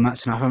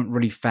formats, and I haven't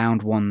really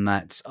found one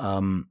that's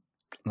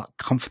like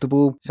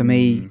comfortable for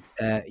me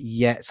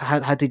yet. So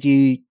how did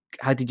you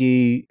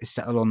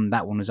settle on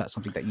that one? Was that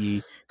something that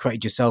you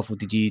created yourself, or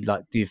did you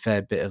like do a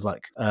fair bit of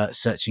like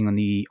searching on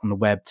the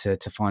web to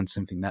find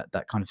something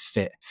that kind of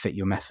fit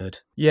your method?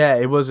 Yeah,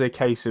 it was a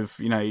case of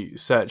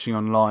searching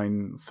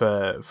online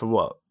for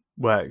what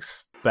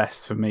works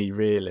best for me,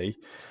 really,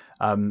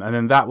 and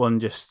then that one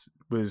just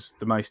was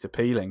the most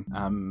appealing,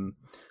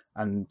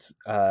 and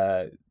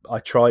I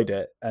tried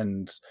it,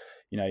 and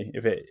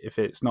if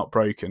it's not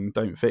broken,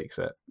 don't fix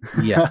it.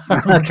 Yeah.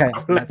 Okay.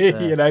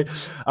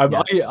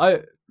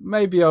 I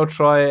maybe I'll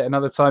try it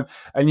another time.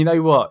 And you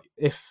know what?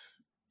 If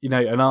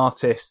an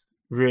artist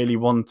really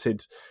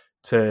wanted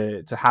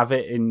to have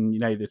it in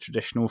the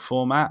traditional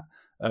format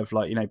of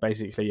like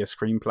basically a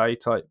screenplay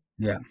type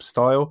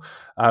style,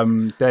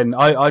 then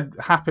I'd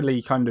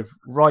happily kind of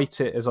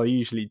write it as I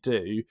usually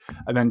do,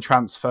 and then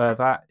transfer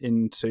that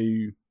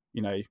into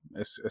a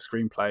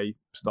screenplay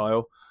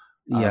style.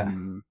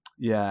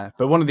 Yeah,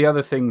 but one of the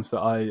other things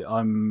that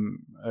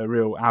I'm a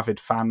real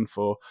avid fan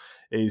for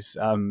is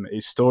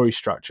story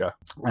structure,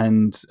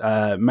 and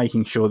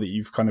making sure that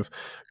you've kind of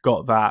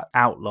got that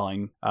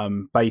outline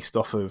based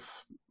off of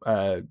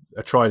a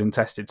tried and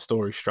tested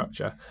story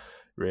structure,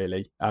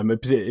 really,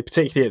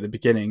 particularly at the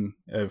beginning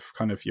of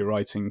kind of your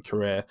writing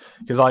career,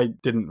 because I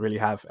didn't really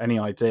have any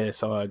idea,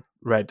 so I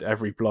read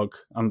every blog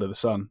under the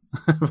sun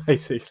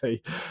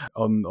basically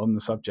on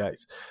the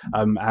subject,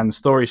 and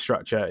story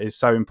structure is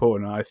so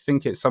important. I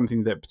think it's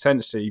something that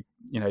potentially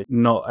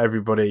not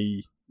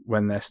everybody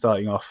when they're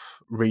starting off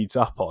reads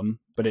up on,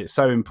 but it's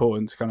so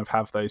important to kind of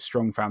have those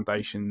strong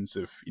foundations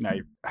of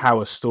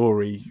how a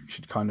story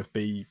should kind of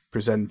be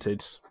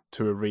presented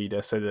to a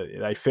reader, so that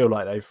they feel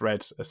like they've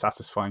read a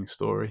satisfying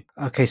story.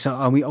 Okay, so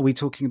are we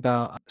talking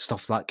about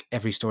stuff like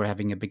every story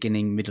having a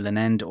beginning, middle, and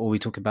end, or are we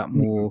talking about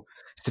more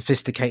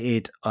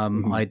sophisticated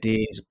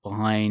ideas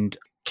behind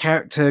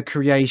character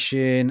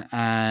creation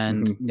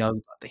and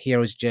the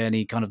hero's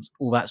journey, kind of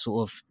all that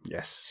sort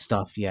of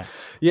stuff?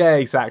 Yeah,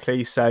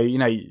 exactly. So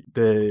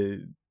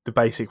the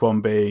basic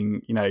one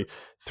being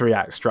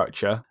 3-act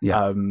structure,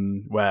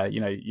 where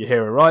your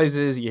hero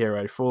rises, your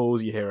hero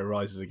falls, your hero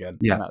rises again,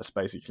 and that's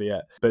basically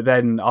it. But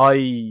then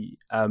I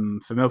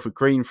for Milford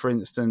Green, for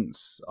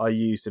instance, I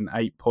used an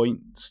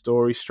 8-point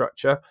story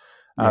structure,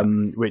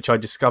 which I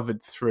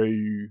discovered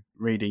through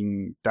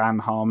reading Dan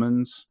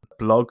Harmon's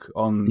blog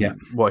on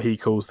what he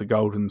calls the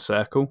Golden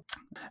Circle,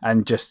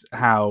 and just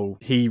how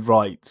he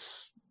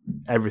writes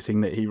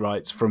everything that he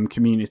writes, from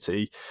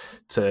Community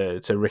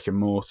to Rick and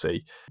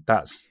Morty.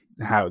 That's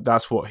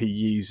what he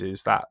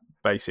uses, that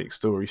basic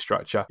story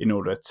structure, in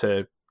order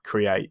to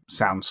create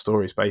sound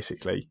stories,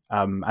 basically.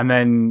 And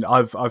then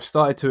I've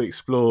started to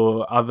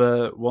explore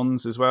other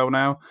ones as well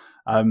now.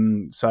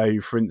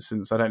 So for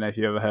instance, I don't know if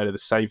you ever heard of the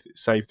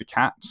Save the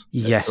Cat.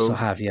 Yes, I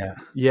have.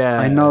 Yeah.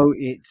 I know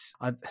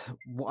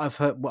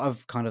what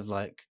I've kind of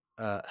like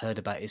heard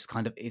about is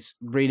kind of, it's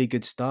really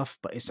good stuff,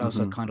 but it's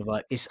also kind of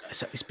like it's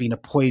been a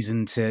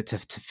poison to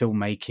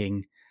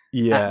filmmaking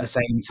at the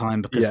same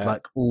time, because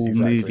like all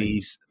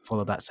movies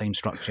follow that same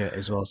structure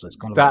as well. So it's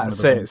kind of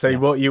that's like it. So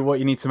what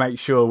you need to make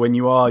sure when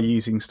you are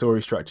using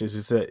story structures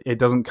is that it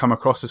doesn't come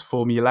across as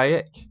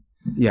formulaic.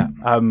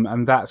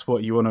 And that's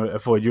what you want to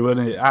avoid. You want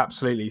to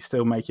absolutely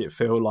still make it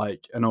feel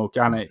like an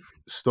organic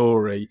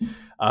story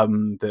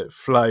that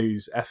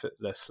flows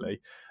effortlessly.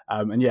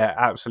 And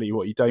absolutely,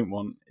 what you don't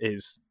want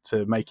is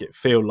to make it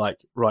feel like,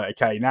 right,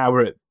 okay, now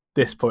we're at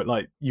this point.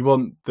 Like, you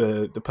want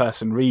the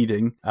person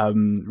reading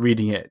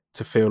it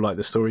to feel like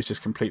the story's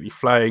just completely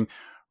flowing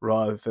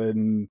rather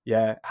than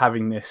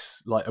having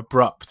this like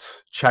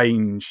abrupt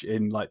change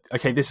in like,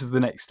 okay, this is the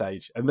next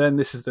stage and then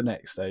this is the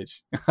next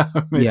stage.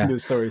 The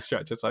story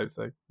structure type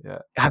thing.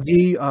 Have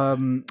you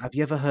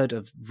ever heard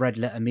of Red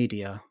Letter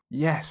Media?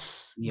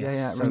 Yes.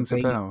 It So rings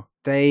a bell.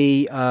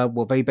 They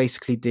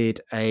basically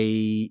did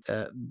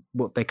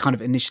what they kind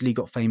of initially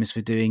got famous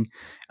for doing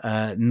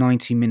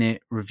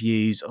 90-minute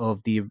reviews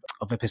of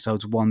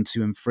episodes 1,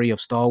 2, and 3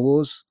 of Star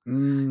Wars.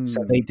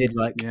 So they did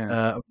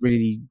a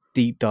really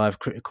deep dive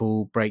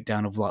critical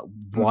breakdown of like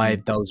why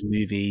those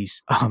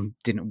movies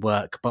didn't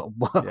work. But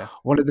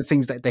one of the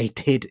things that they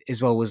did as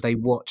well was they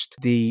watched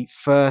the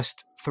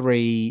first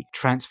 3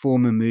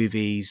 Transformer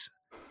movies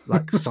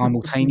like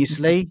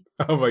simultaneously.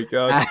 Oh my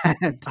god.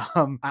 And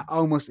at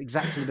almost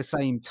exactly the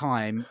same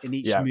time in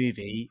each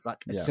movie,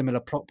 like a similar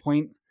plot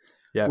point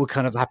will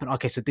kind of happen.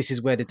 Okay, so this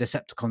is where the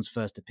Decepticons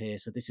first appear,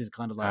 so this is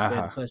kind of like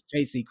where the first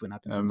chase sequence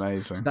happens.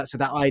 Amazing. So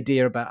that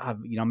idea about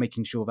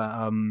making sure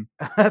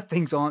that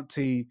things aren't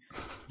too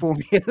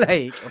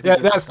formulaic.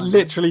 That's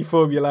literally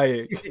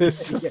formulaic.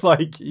 It's just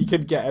like you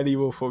couldn't get any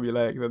more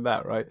formulaic than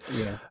that, right?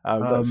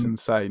 That's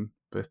insane.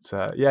 But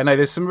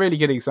there's some really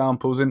good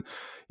examples, and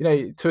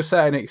to a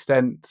certain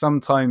extent,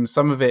 sometimes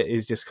some of it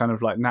is just kind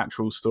of like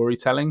natural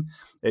storytelling.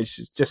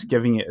 It's just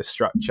giving it a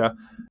structure,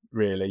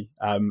 really.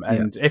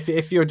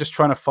 If you're just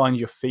trying to find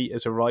your feet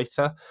as a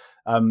writer,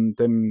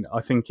 then I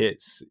think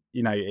it's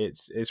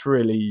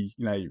really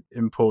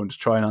important to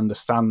try and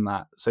understand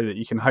that so that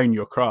you can hone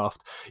your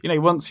craft.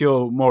 Once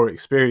you're more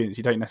experienced,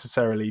 you don't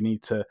necessarily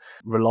need to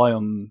rely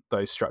on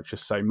those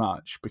structures so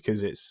much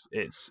because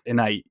it's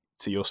innate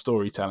to your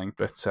storytelling.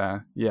 But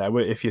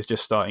if you're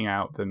just starting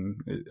out, then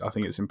I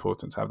think it's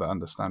important to have that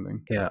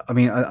understanding. I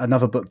mean,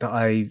 another book that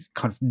I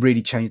kind of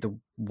really changed the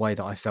way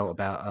that I felt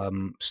about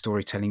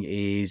storytelling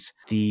is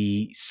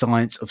The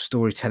Science of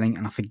Storytelling,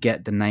 and I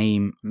forget the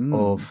name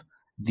of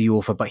the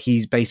author, but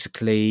he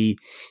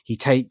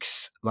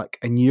takes like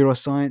a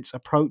neuroscience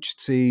approach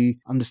to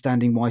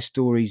understanding why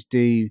stories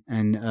do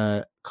and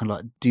kind of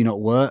like do not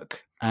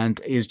work.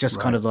 And it was just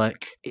kind of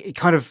like a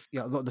lot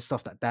of the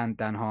stuff that Dan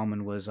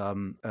Harmon was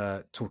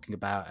talking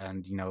about,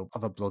 and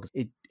other bloggers.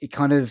 It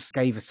kind of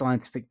gave a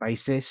scientific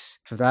basis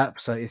for that.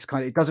 So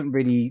it doesn't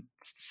really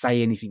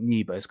say anything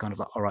new, but it's kind of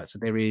like, all right, so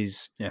there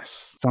is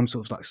some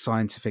sort of like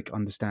scientific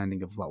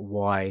understanding of like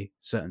why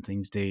certain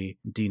things do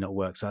not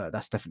work. So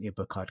that's definitely a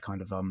book I'd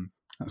kind of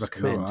That's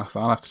recommend.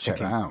 Cool. I'll have to check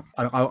that out.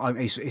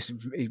 It's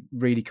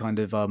really kind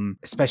of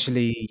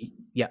especially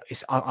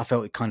I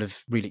felt it kind of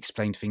really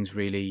explained things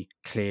really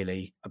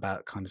clearly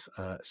about kind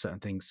of certain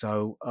things.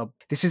 So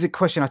this is a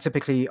question I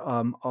typically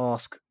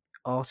ask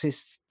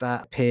artists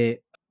that appear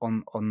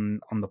on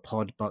the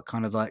pod, but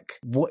kind of like,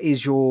 what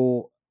is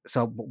your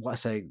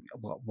what I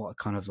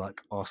kind of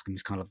like ask them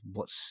is kind of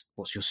what's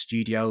your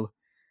studio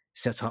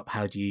set up?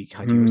 How do you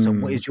so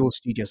what is your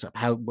studio set up?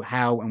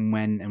 How and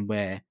when and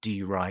where do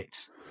you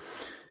write?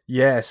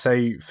 Yeah,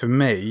 so for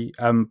me,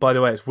 by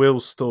the way, it's Will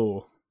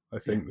Storr, I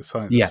think, The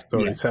Science of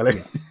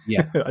Storytelling.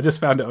 Yeah. I just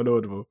found it on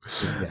Audible.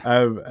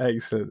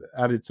 Excellent.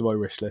 Added to my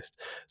wish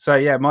list. So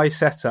yeah, my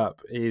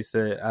setup is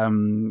that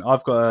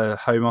I've got a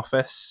home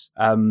office,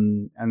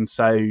 and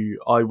so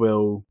I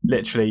will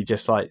literally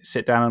just like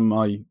sit down on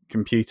my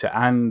computer,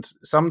 and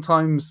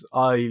sometimes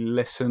I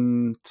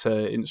listen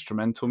to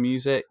instrumental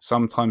music,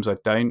 sometimes I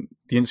don't.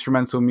 The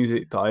instrumental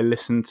music that I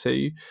listen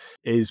to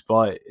is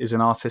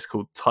an artist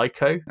called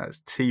Tycho. That's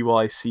Tycho.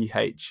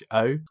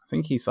 I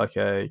think he's like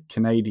a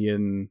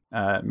Canadian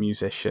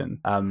musician,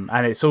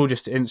 and it's all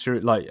just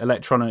like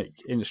electronic,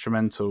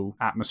 instrumental,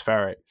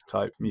 atmospheric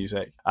type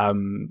music,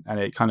 and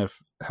it kind of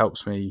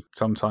helps me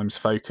sometimes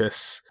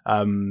focus,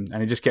 and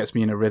it just gets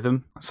me in a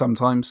rhythm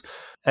sometimes.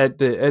 At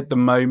the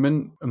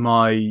moment,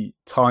 my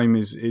time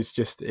is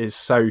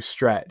so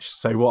stretched.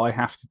 So what I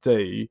have to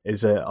do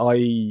is that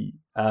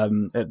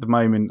at the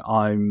moment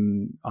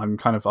I'm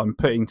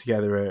putting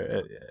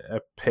together a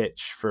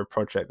pitch for a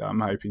project that I'm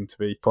hoping to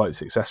be quite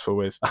successful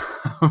with.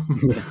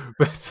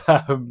 But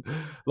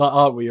like,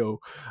 aren't we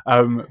all?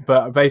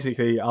 But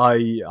basically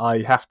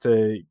I have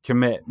to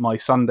commit my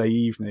Sunday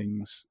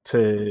evenings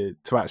to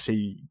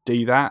actually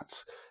do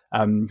that,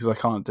 because I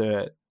can't do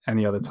it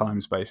any other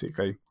times,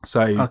 basically.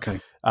 So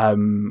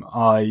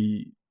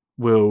I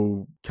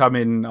will come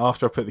in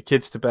after I put the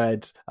kids to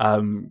bed,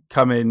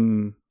 come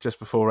in just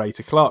before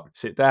 8:00,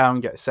 sit down,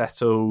 get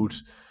settled,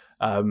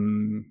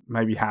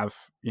 maybe have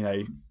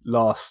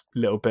last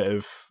little bit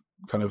of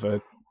kind of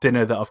a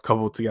dinner that I've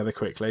cobbled together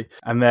quickly,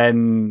 and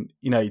then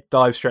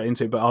dive straight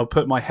into it. But I'll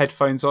put my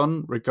headphones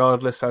on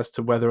regardless as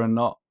to whether or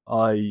not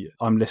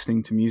I'm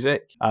listening to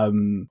music,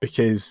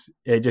 because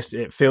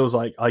it feels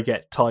like I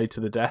get tied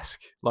to the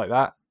desk like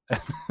that.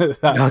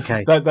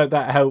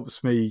 That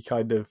helps me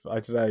kind of,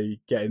 I don't know,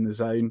 get in the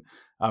zone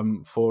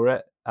for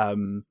it.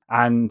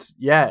 And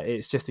yeah,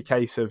 it's just a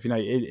case of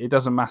it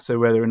doesn't matter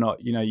whether or not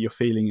you're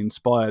feeling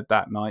inspired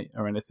that night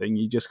or anything.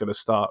 You just got to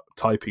start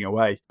typing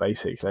away,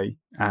 basically,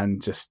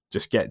 and just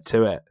get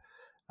to it.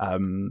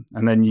 And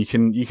then you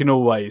can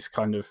always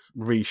kind of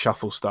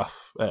reshuffle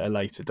stuff at a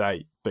later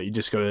date, but you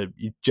just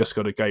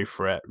gotta go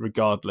for it,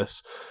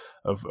 regardless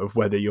of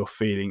whether you're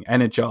feeling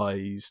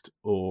energized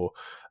or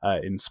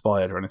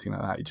inspired or anything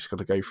like that. You just got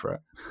to go for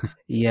it.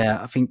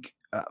 Yeah, I think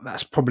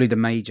that's probably the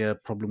major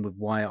problem with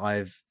why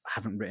I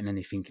haven't written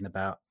anything in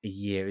about a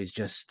year, is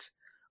just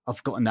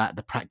I've gotten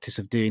the practice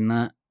of doing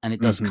that, and it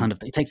does kind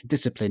of, it takes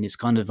discipline. It's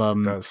kind of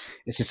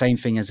it's the same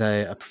thing as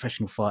a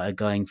professional fighter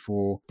going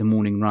for the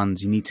morning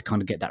runs. You need to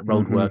kind of get that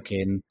road work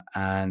in,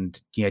 and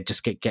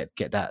just get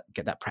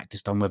that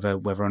practice done,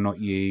 whether or not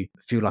you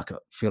feel like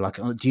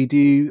do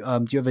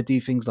you ever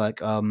do things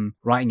like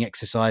writing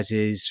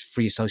exercises,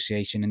 free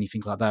association,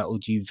 anything like that, or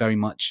do you very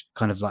much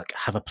kind of like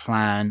have a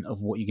plan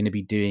of what you're going to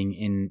be doing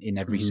in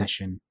every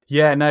session?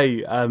 Yeah, no,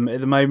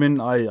 at the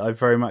moment I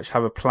very much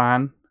have a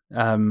plan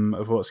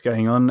of what's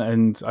going on,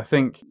 and I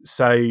think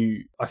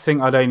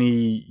I'd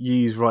only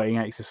use writing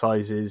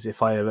exercises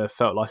if I ever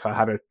felt like I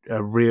had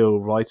a real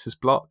writer's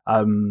block,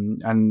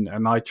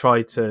 and I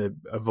try to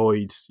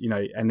avoid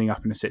ending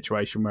up in a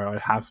situation where I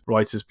have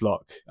writer's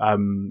block,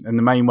 and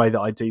the main way that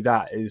I do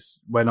that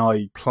is when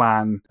I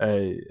plan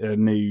a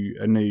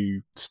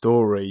new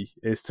story,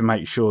 is to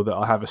make sure that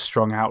I have a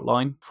strong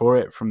outline for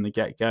it from the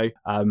get-go,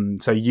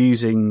 so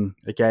using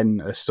again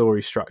a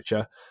story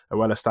structure, a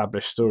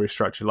well-established story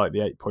structure like the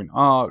 8-point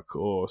arc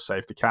or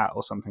Save the Cat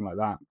or something like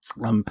that,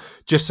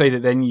 just so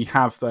that then you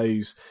have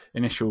those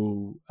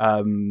initial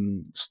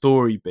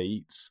story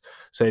beats,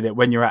 so that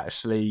when you're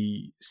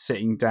actually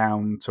sitting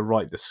down to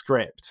write the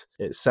script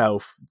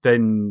itself,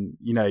 then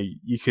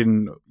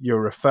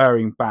you're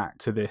referring back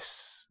to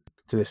this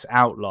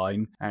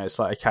outline, and it's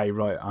like, okay,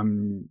 right,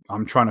 I'm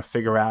trying to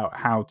figure out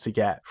how to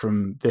get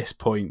from this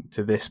point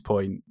to this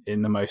point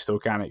in the most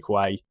organic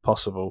way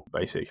possible,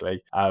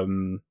 basically.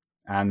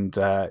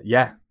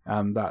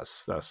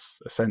 That's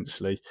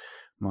essentially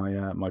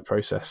my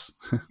process.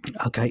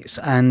 Okay,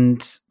 so,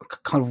 and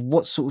kind of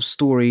what sort of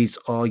stories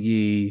are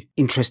you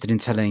interested in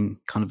telling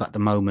kind of at the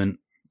moment,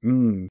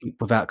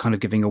 without kind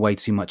of giving away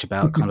too much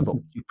about kind of what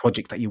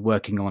project that you're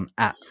working on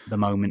at the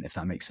moment, if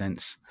that makes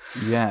sense?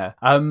 Yeah,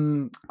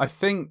 I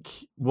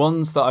think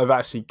ones that I've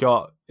actually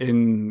got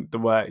in the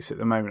works at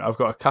the moment, I've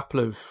got a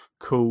couple of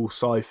cool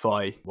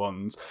sci-fi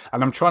ones,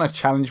 and I'm trying to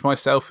challenge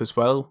myself as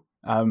well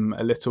a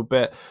little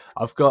bit.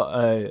 I've got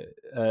a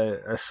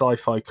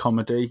sci-fi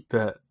comedy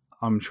that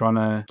I'm trying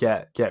to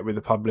get with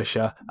the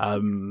publisher,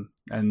 and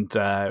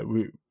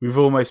we've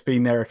almost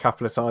been there a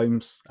couple of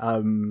times,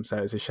 so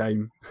it's a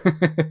shame.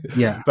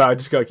 Yeah, but I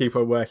just got to keep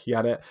on working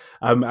at it.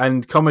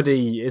 And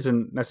comedy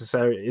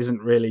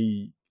isn't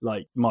really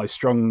like my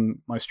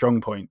strong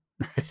point,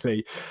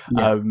 really.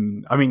 Yeah.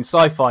 I mean,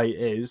 sci-fi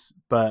is,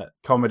 but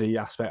comedy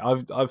aspect,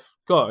 I've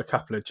got a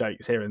couple of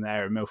jokes here and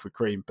there in Milford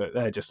Green, but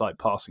they're just like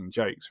passing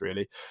jokes,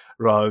 really,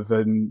 rather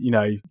than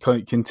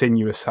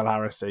continuous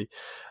hilarity.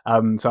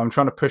 So I'm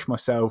trying to push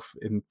myself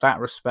in that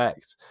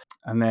respect.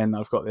 And then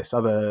I've got this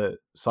other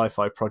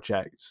sci-fi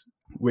project,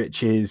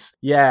 which is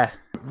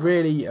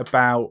really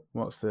about,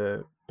 what's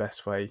the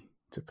best way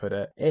to put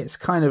it? It's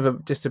kind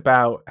of just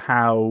about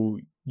how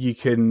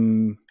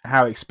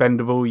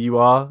expendable you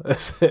are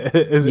as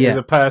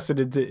a person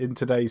in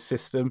today's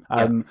system.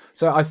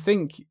 So I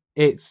think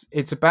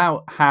it's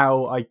about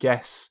how, I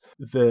guess,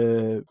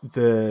 the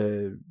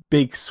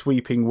big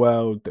sweeping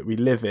world that we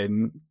live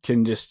in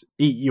can just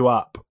eat you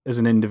up as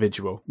an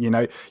individual.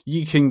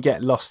 You can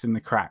get lost in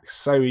the cracks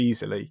so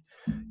easily,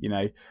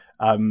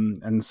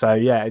 and so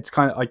it's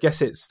kind of, I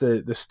guess it's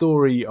the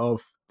story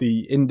of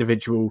the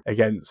individual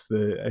against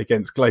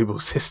global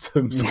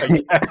systems. I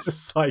guess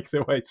it's like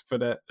the way to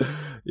put it.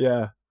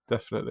 Yeah,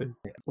 definitely.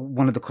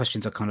 One of the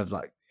questions I kind of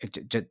like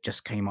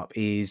just came up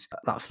is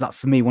that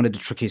for me, one of the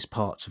trickiest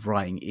parts of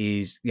writing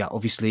is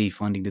obviously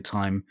finding the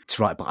time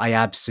to write, but I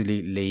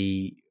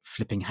absolutely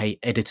flipping hate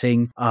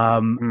editing.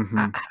 How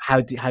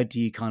do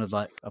you kind of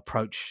like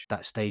approach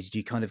that stage? Do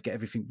you kind of get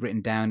everything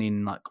written down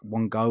in like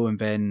one go and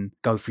then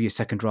go through your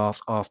second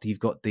draft after you've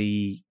got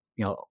the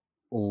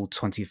all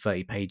 20 or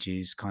 30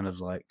 pages kind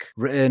of like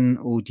written,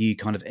 or do you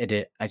kind of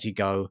edit as you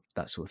go,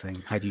 that sort of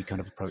thing? How do you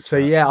kind of approach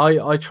that?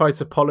 I try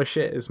to polish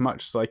it as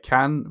much as I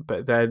can,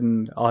 but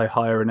then I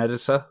hire an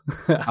editor.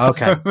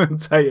 Okay.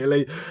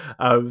 Totally.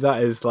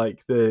 That is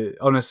like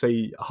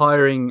honestly,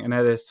 hiring an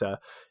editor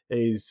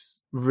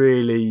is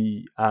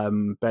really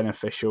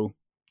beneficial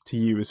to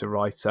you as a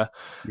writer.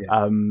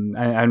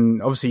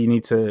 And obviously you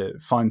need to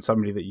find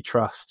somebody that you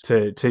trust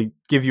to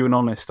give you an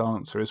honest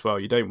answer as well.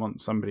 You don't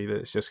want somebody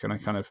that's just going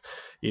to kind of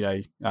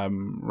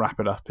wrap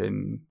it up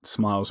in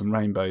smiles and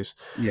rainbows.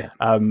 You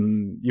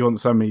want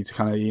somebody to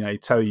kind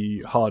of tell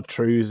you hard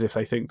truths if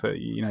they think that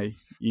you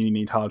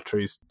need hard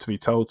truths to be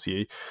told to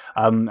you.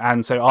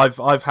 And so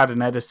I've had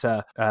an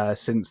editor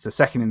since the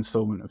second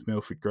installment of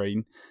Milford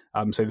Green.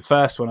 So the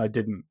first one I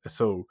didn't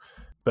at all,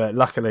 but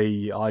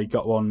luckily I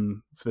got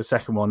one for the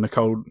second one,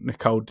 Nicole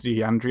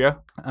DeAndrea,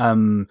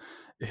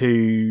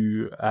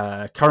 who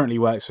currently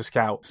works for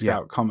Scout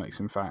Comics,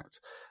 in fact.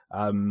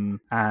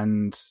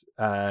 and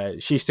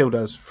she still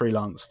does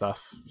freelance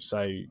stuff.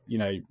 So, you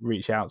know,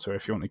 reach out to her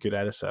if you want a good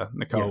editor.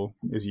 Nicole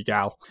is your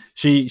gal.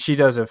 She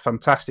does a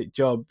fantastic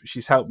job.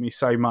 She's helped me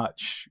so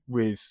much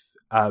with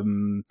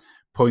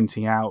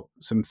pointing out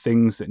some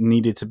things that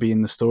needed to be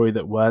in the story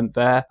that weren't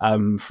there.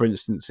 For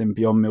instance, in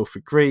Beyond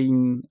Milford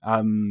Green,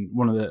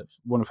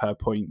 one of her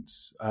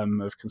points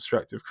of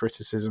constructive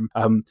criticism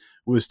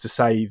was to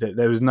say that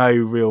there was no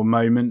real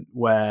moment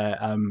where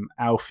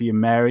Alfie and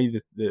Mary,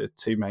 the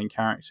two main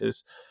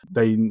characters,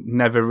 they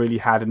never really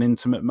had an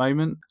intimate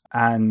moment.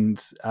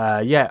 And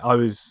I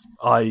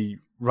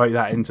wrote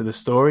that into the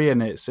story,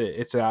 and it's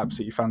an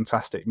absolutely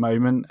fantastic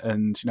moment.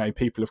 And, you know,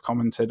 people have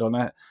commented on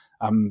it.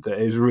 That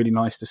it was really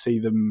nice to see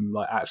them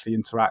like actually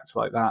interact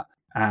like that.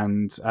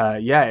 And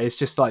it's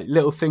just like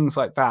little things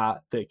like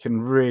that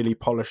can really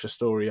polish a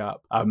story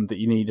up that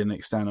you need an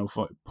external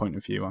point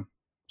of view on.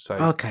 So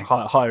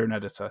hire an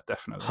editor,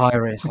 definitely.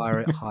 Hire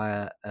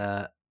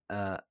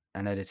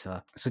an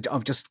editor. So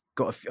I've just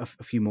got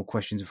a few more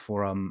questions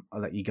before I'll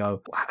let you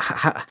go.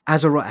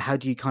 As a writer, how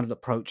do you kind of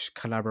approach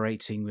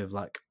collaborating with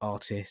like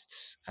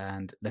artists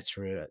and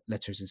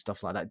letters and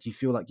stuff like that? Do you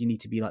feel like you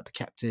need to be like the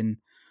captain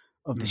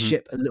of the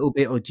ship a little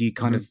bit, or do you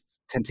kind of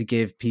tend to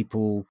give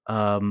people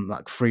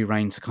like free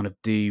rein to kind of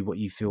do what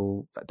you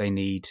feel that they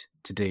need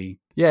to do?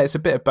 Yeah, it's a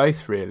bit of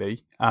both,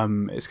 really.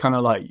 It's kind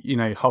of like, you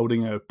know,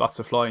 holding a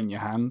butterfly in your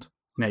hand.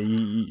 You know,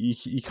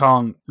 you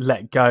can't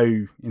let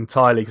go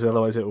entirely because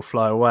otherwise it will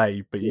fly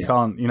away. But you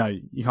can't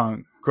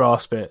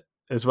grasp it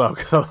as well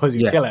because otherwise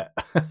you kill it.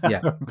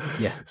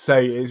 So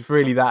it's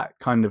really that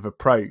kind of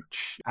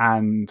approach.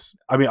 And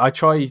I mean, I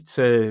try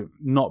to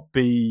not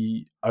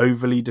be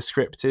overly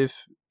descriptive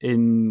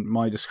in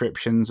my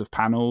descriptions of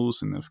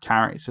panels and of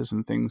characters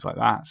and things like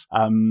that,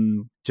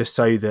 just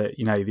so that,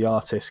 you know, the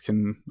artist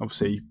can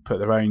obviously put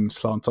their own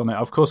slant on it.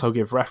 Of course, I'll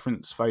give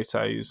reference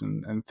photos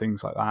and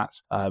things like that,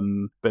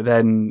 but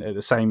then at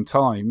the same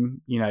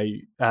time, you know,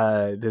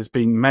 there's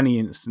been many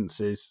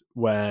instances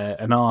where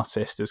an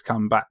artist has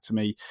come back to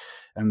me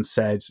and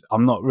said,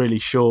 I'm not really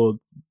sure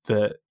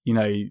that, you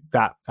know,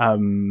 that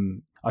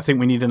I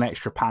think we need an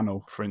extra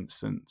panel, for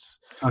instance.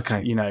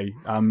 Okay. You know,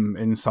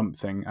 in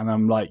something, and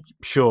I'm like,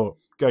 sure,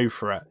 go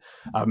for it.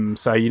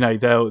 So, you know,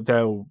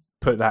 they'll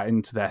put that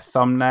into their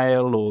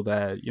thumbnail or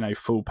their, you know,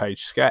 full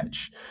page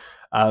sketch,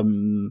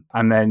 and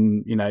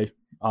then, you know,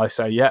 I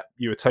say, yeah,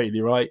 you were totally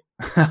right,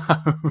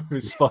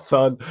 spot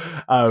on,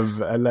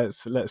 and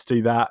let's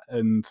do that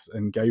and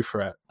go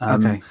for it.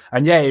 Okay.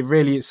 And yeah, it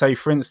really. So,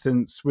 for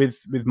instance, with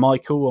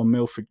Michael on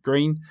Milford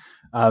Green.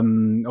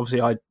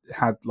 Obviously I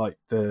had like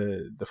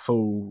the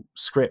full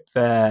script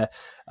there.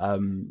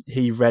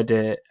 He read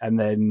it, and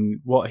then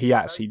what he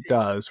actually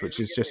does,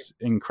 which is just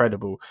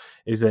incredible,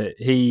 is that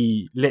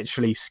he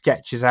literally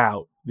sketches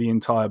out the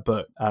entire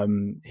book.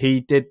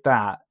 He did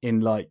that in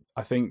like,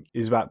 I think it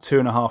was about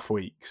 2.5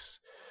 weeks.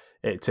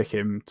 It took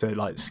him to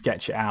like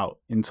sketch it out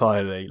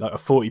entirely, like a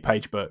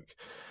 40-page book.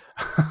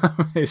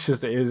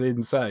 It was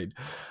insane.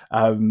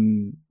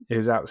 It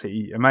was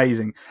absolutely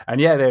amazing.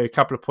 And yeah, there were a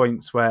couple of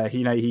points where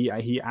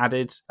he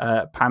added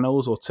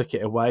panels or took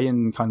it away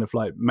and kind of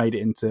like made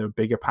it into a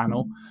bigger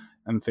panel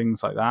and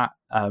things like that.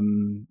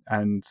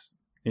 And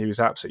he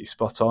was absolutely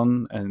spot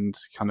on. And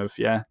kind of,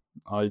 yeah,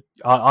 I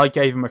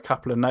gave him a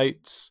couple of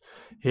notes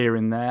here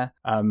and there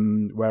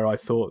where I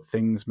thought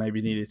things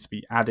maybe needed to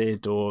be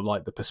added or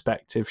like the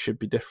perspective should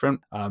be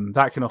different.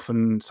 That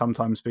can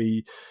sometimes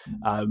be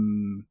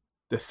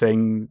the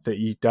thing that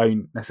you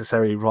don't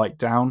necessarily write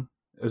down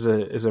as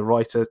a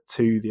writer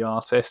to the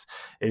artist,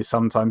 is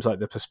sometimes like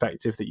the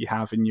perspective that you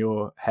have in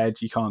your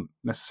head. You can't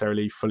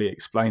necessarily fully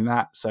explain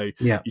that. So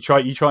you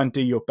try and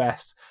do your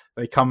best.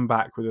 They come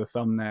back with a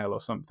thumbnail or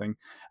something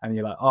and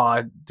you're like, oh,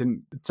 I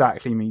didn't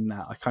exactly mean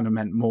that. I kind of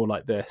meant more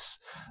like this.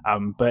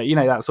 But you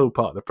know, that's all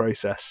part of the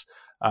process.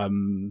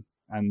 Thankfully,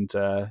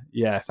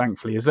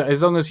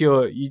 as long as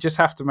you just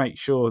have to make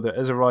sure that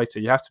as a writer,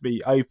 you have to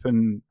be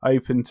open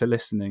to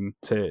listening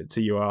to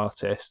your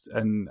artist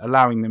and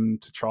allowing them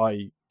to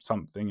try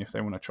something if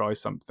they want to try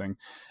something.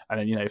 And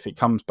then, you know, if it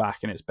comes back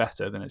and it's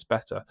better, then it's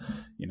better,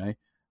 you know,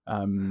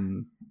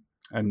 and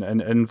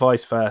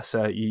vice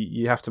versa.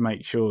 You have to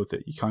make sure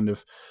that you kind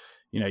of,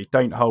 you know,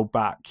 don't hold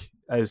back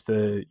as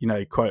the, you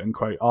know, quote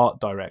unquote art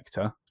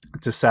director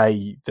to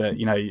say that,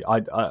 you know,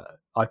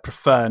 I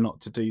prefer not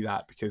to do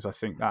that because I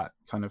think that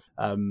kind of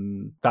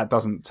that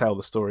doesn't tell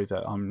the story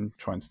that I'm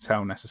trying to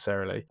tell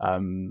necessarily.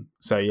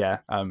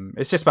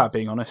 It's just about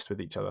being honest with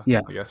each other.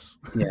 Yeah, I guess.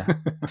 Yeah,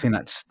 I think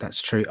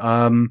that's true.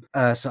 So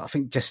I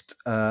think just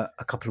a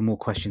couple of more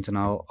questions, and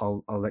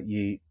I'll let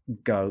you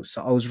go.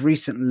 So I was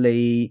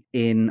recently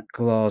in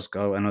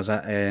Glasgow, and I was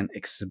at an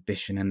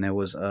exhibition, and there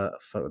was a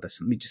photo of this.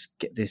 Let me just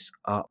get this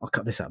up. I'll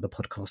cut this out of the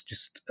podcast.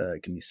 Just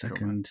give me a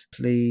second,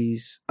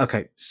 please.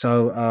 Okay,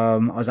 so I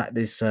was at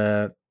this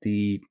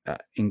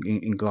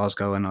in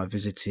Glasgow, and I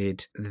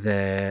visited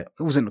there.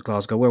 It wasn't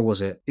Glasgow. Where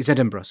was it? It's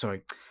Edinburgh.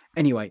 Sorry.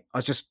 Anyway, I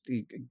was just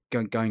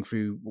going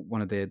through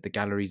one of the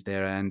galleries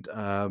there, and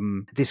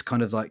this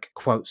kind of like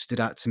quote stood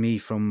out to me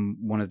from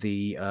one of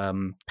the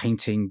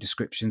painting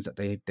descriptions that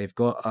they've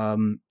got,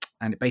 and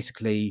it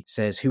basically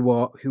says,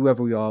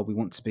 whoever we are, we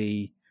want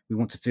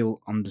to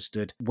feel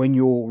understood. When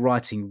you're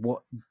writing,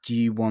 what do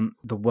you want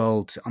the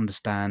world to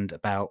understand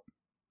about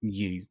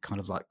you?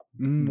 Kind of like,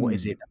 what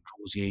is it that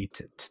draws you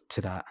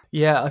to that?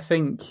 Yeah, I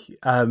think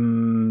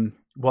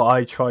what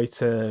I try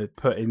to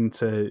put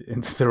into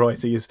the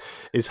writing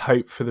is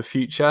hope for the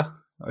future.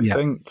 I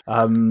think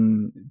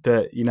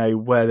that, you know,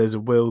 where there's a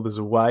will, there's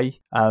a way.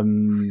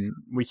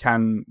 We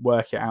can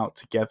work it out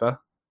together.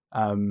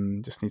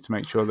 Just need to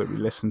make sure that we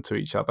listen to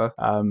each other.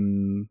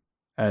 And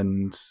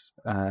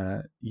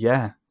the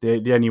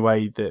only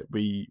way that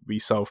we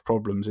solve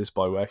problems is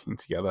by working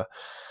together.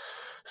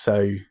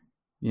 So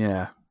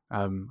yeah,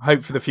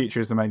 hope for the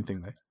future is the main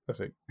thing, though, I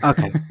think.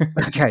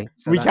 Okay.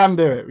 So we can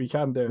do it. We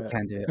can do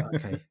it.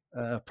 Okay.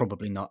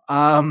 Probably not.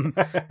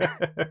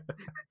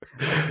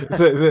 It's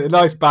a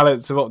nice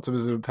balance of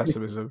optimism and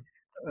pessimism.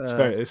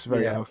 It's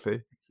very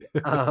healthy.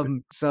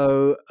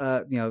 So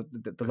you know,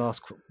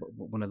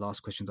 one of the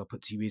last questions I'll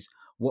put to you is,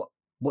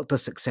 what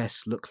does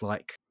success look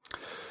like?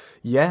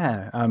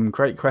 Yeah,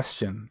 great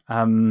question.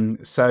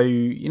 So,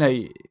 you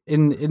know,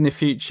 in the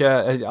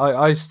future,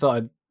 I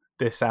started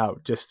this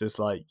out just as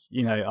like,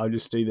 you know, I'll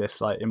just do this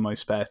like in my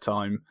spare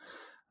time,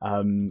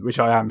 which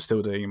I am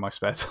still doing in my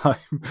spare time.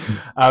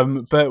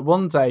 But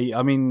one day,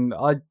 I mean,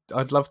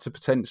 I'd love to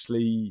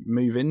potentially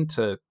move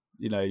into,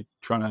 you know,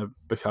 trying to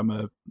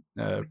become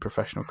a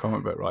professional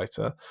comic book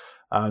writer.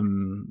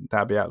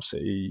 That'd be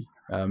absolutely,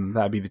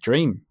 that'd be the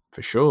dream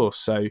for sure.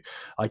 So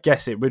I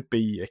guess it would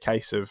be a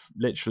case of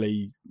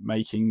literally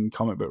making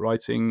comic book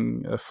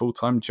writing a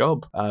full-time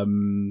job.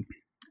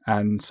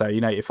 And so,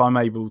 you know, if I'm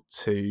able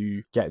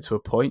to get to a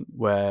point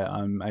where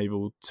I'm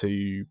able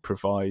to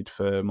provide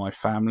for my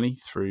family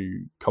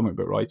through comic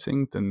book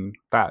writing, then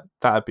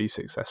that'd be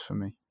success for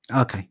me.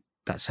 Okay,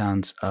 that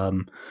sounds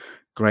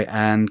great.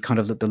 And kind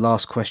of the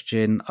last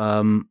question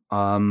I'll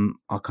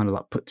kind of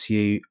like put to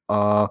you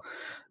are,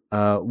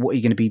 what are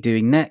you going to be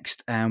doing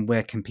next, and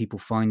where can people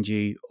find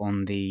you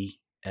on the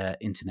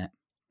internet?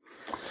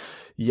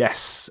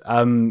 Yes,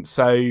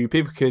 so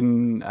people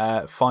can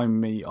find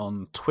me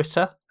on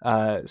Twitter,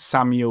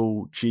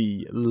 Samuel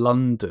G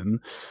London.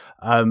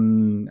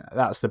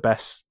 That's the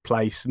best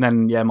place. And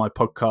then my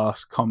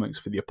podcast, Comics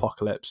for the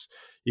Apocalypse.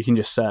 You can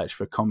just search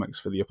for Comics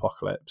for the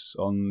Apocalypse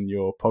on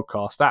your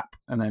podcast app,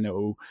 and then it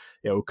will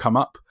come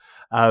up.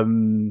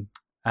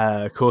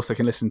 Of course, they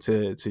can listen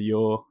to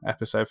your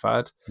episode,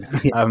 Fahad.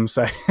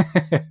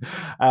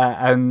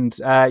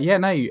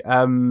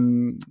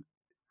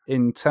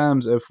 In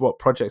terms of what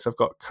projects I've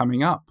got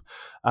coming up,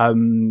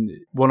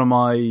 one of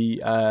my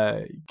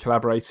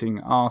collaborating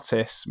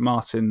artists,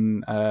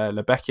 Martin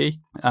Lebecki,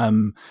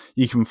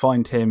 you can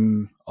find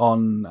him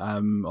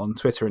on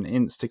Twitter and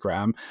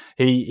Instagram.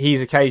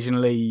 He's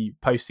occasionally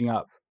posting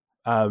up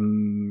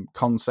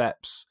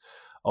concepts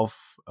of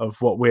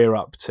what we're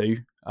up to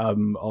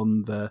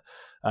on the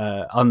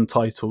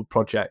Untitled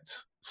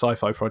project,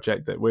 sci-fi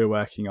project that we're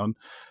working on.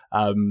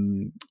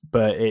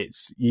 But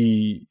it's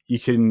you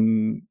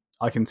can.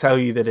 I can tell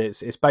you that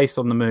it's based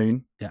on the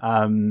moon,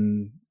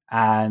 and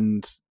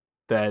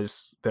there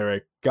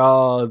are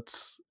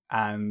guards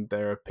and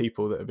there are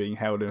people that are being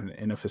held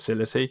in a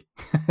facility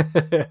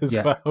as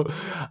well.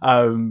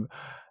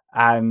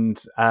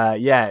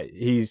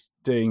 He's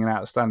doing an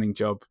outstanding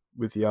job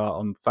with the art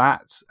on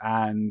that,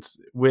 and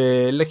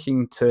we're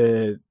looking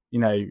to, you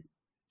know,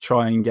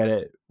 try and get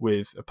it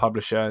with a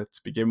publisher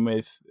to begin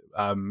with.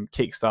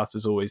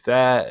 Kickstarter's always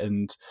there,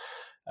 and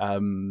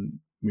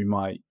we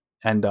might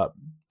end up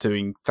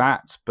doing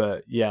that,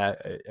 but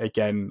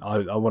again,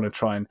 I want to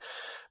try and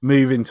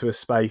move into a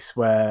space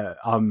where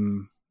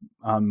I'm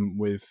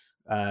with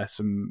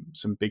some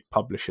big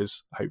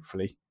publishers,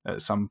 hopefully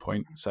at some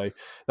point. So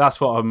that's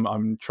what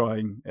I'm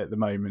trying at the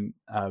moment.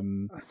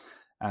 But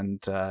I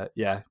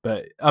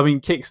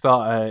mean,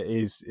 Kickstarter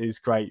is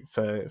great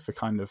for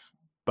kind of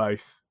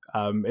both.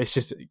 It's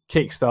just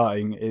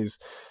kickstarting is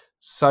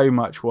so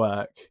much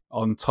work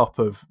on top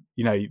of,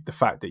 you know, the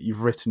fact that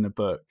you've written a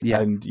book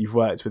and you've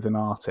worked with an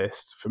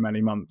artist for many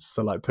months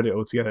to like put it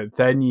all together.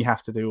 Then you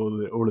have to do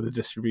all of the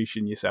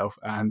distribution yourself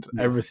and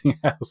everything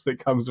else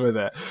that comes with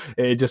it.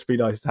 It'd just be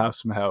nice to have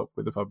some help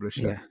with the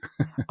publisher.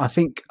 I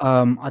think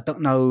I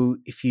don't know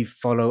if you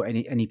follow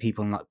any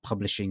people on like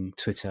publishing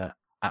Twitter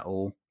at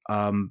all,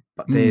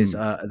 but there's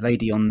a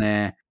lady on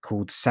there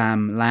called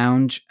Sam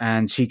Lounge,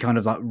 and she kind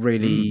of like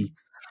really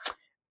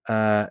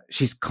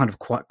she's kind of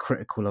quite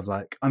critical of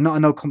like, I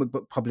know comic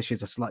book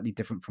publishers are slightly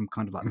different from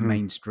kind of like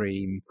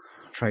mainstream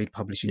trade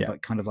publishing,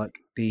 but kind of like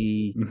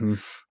the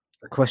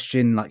the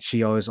question like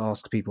she always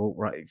asks people,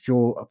 right, if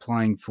you're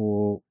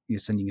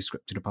sending a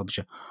script to the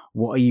publisher,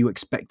 what are you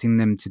expecting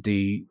them to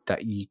do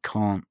that you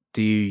can't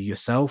do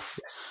yourself?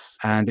 Yes.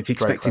 And if you're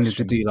expecting them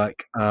to do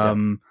like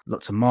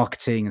lots of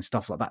marketing and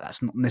stuff like that,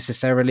 that's not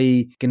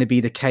necessarily going to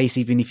be the case.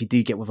 Even if you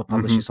do get with a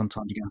publisher,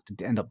 sometimes you're going to have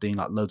to end up doing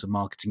like loads of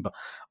marketing, but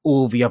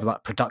all the other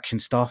like production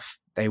stuff,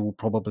 they will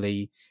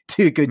probably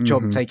do a good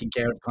job taking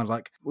care of, kind of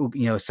like,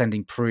 you know,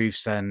 sending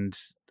proofs and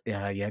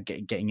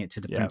getting it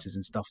to the printers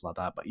and stuff like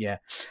that. But yeah,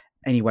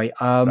 anyway,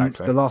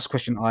 the last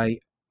question I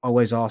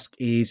always ask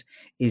is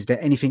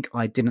there anything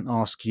I didn't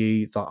ask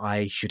you that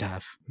I should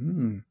have?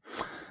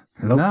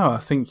 No, I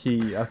think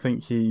he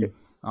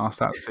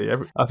asked absolutely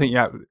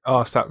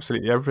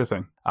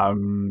everything.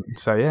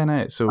 So yeah, no,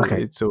 it's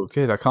all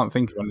good. I can't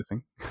think of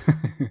anything.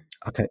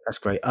 Okay, that's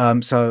great.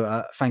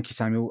 So thank you,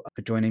 Samuel,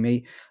 for joining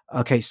me.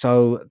 Okay,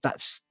 so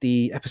that's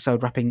the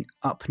episode wrapping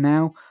up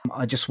now.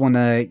 I just want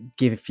to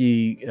give a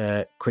few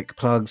quick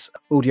plugs.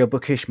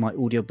 Audiobookish, my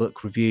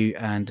audiobook review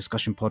and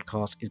discussion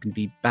podcast, is going to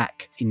be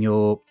back in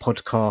your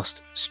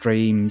podcast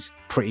streams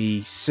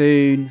pretty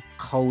soon.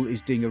 Cole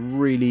is doing a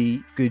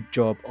really good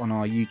job on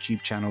our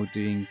YouTube channel,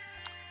 doing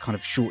kind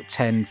of short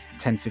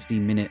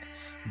 10-15 minute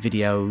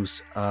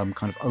videos,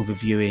 kind of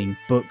overviewing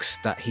books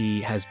that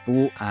he has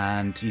bought,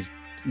 and he's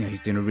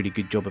doing a really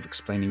good job of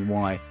explaining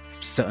why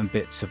certain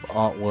bits of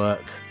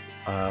artwork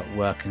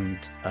work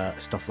and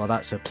stuff like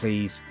that. So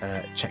please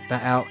check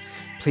that out.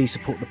 Please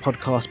support the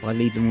podcast by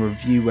leaving a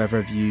review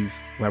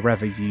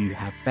wherever you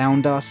have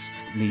found us.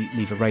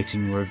 Leave a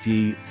rating or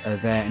review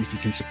there, and if you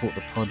can support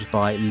the pod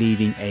by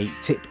leaving a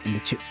tip in the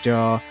tip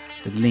jar,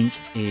 the link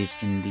is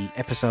in the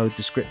episode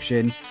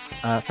description.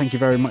 Thank you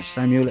very much,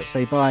 Samuel. Let's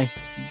say bye.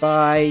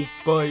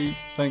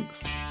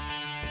 Thanks.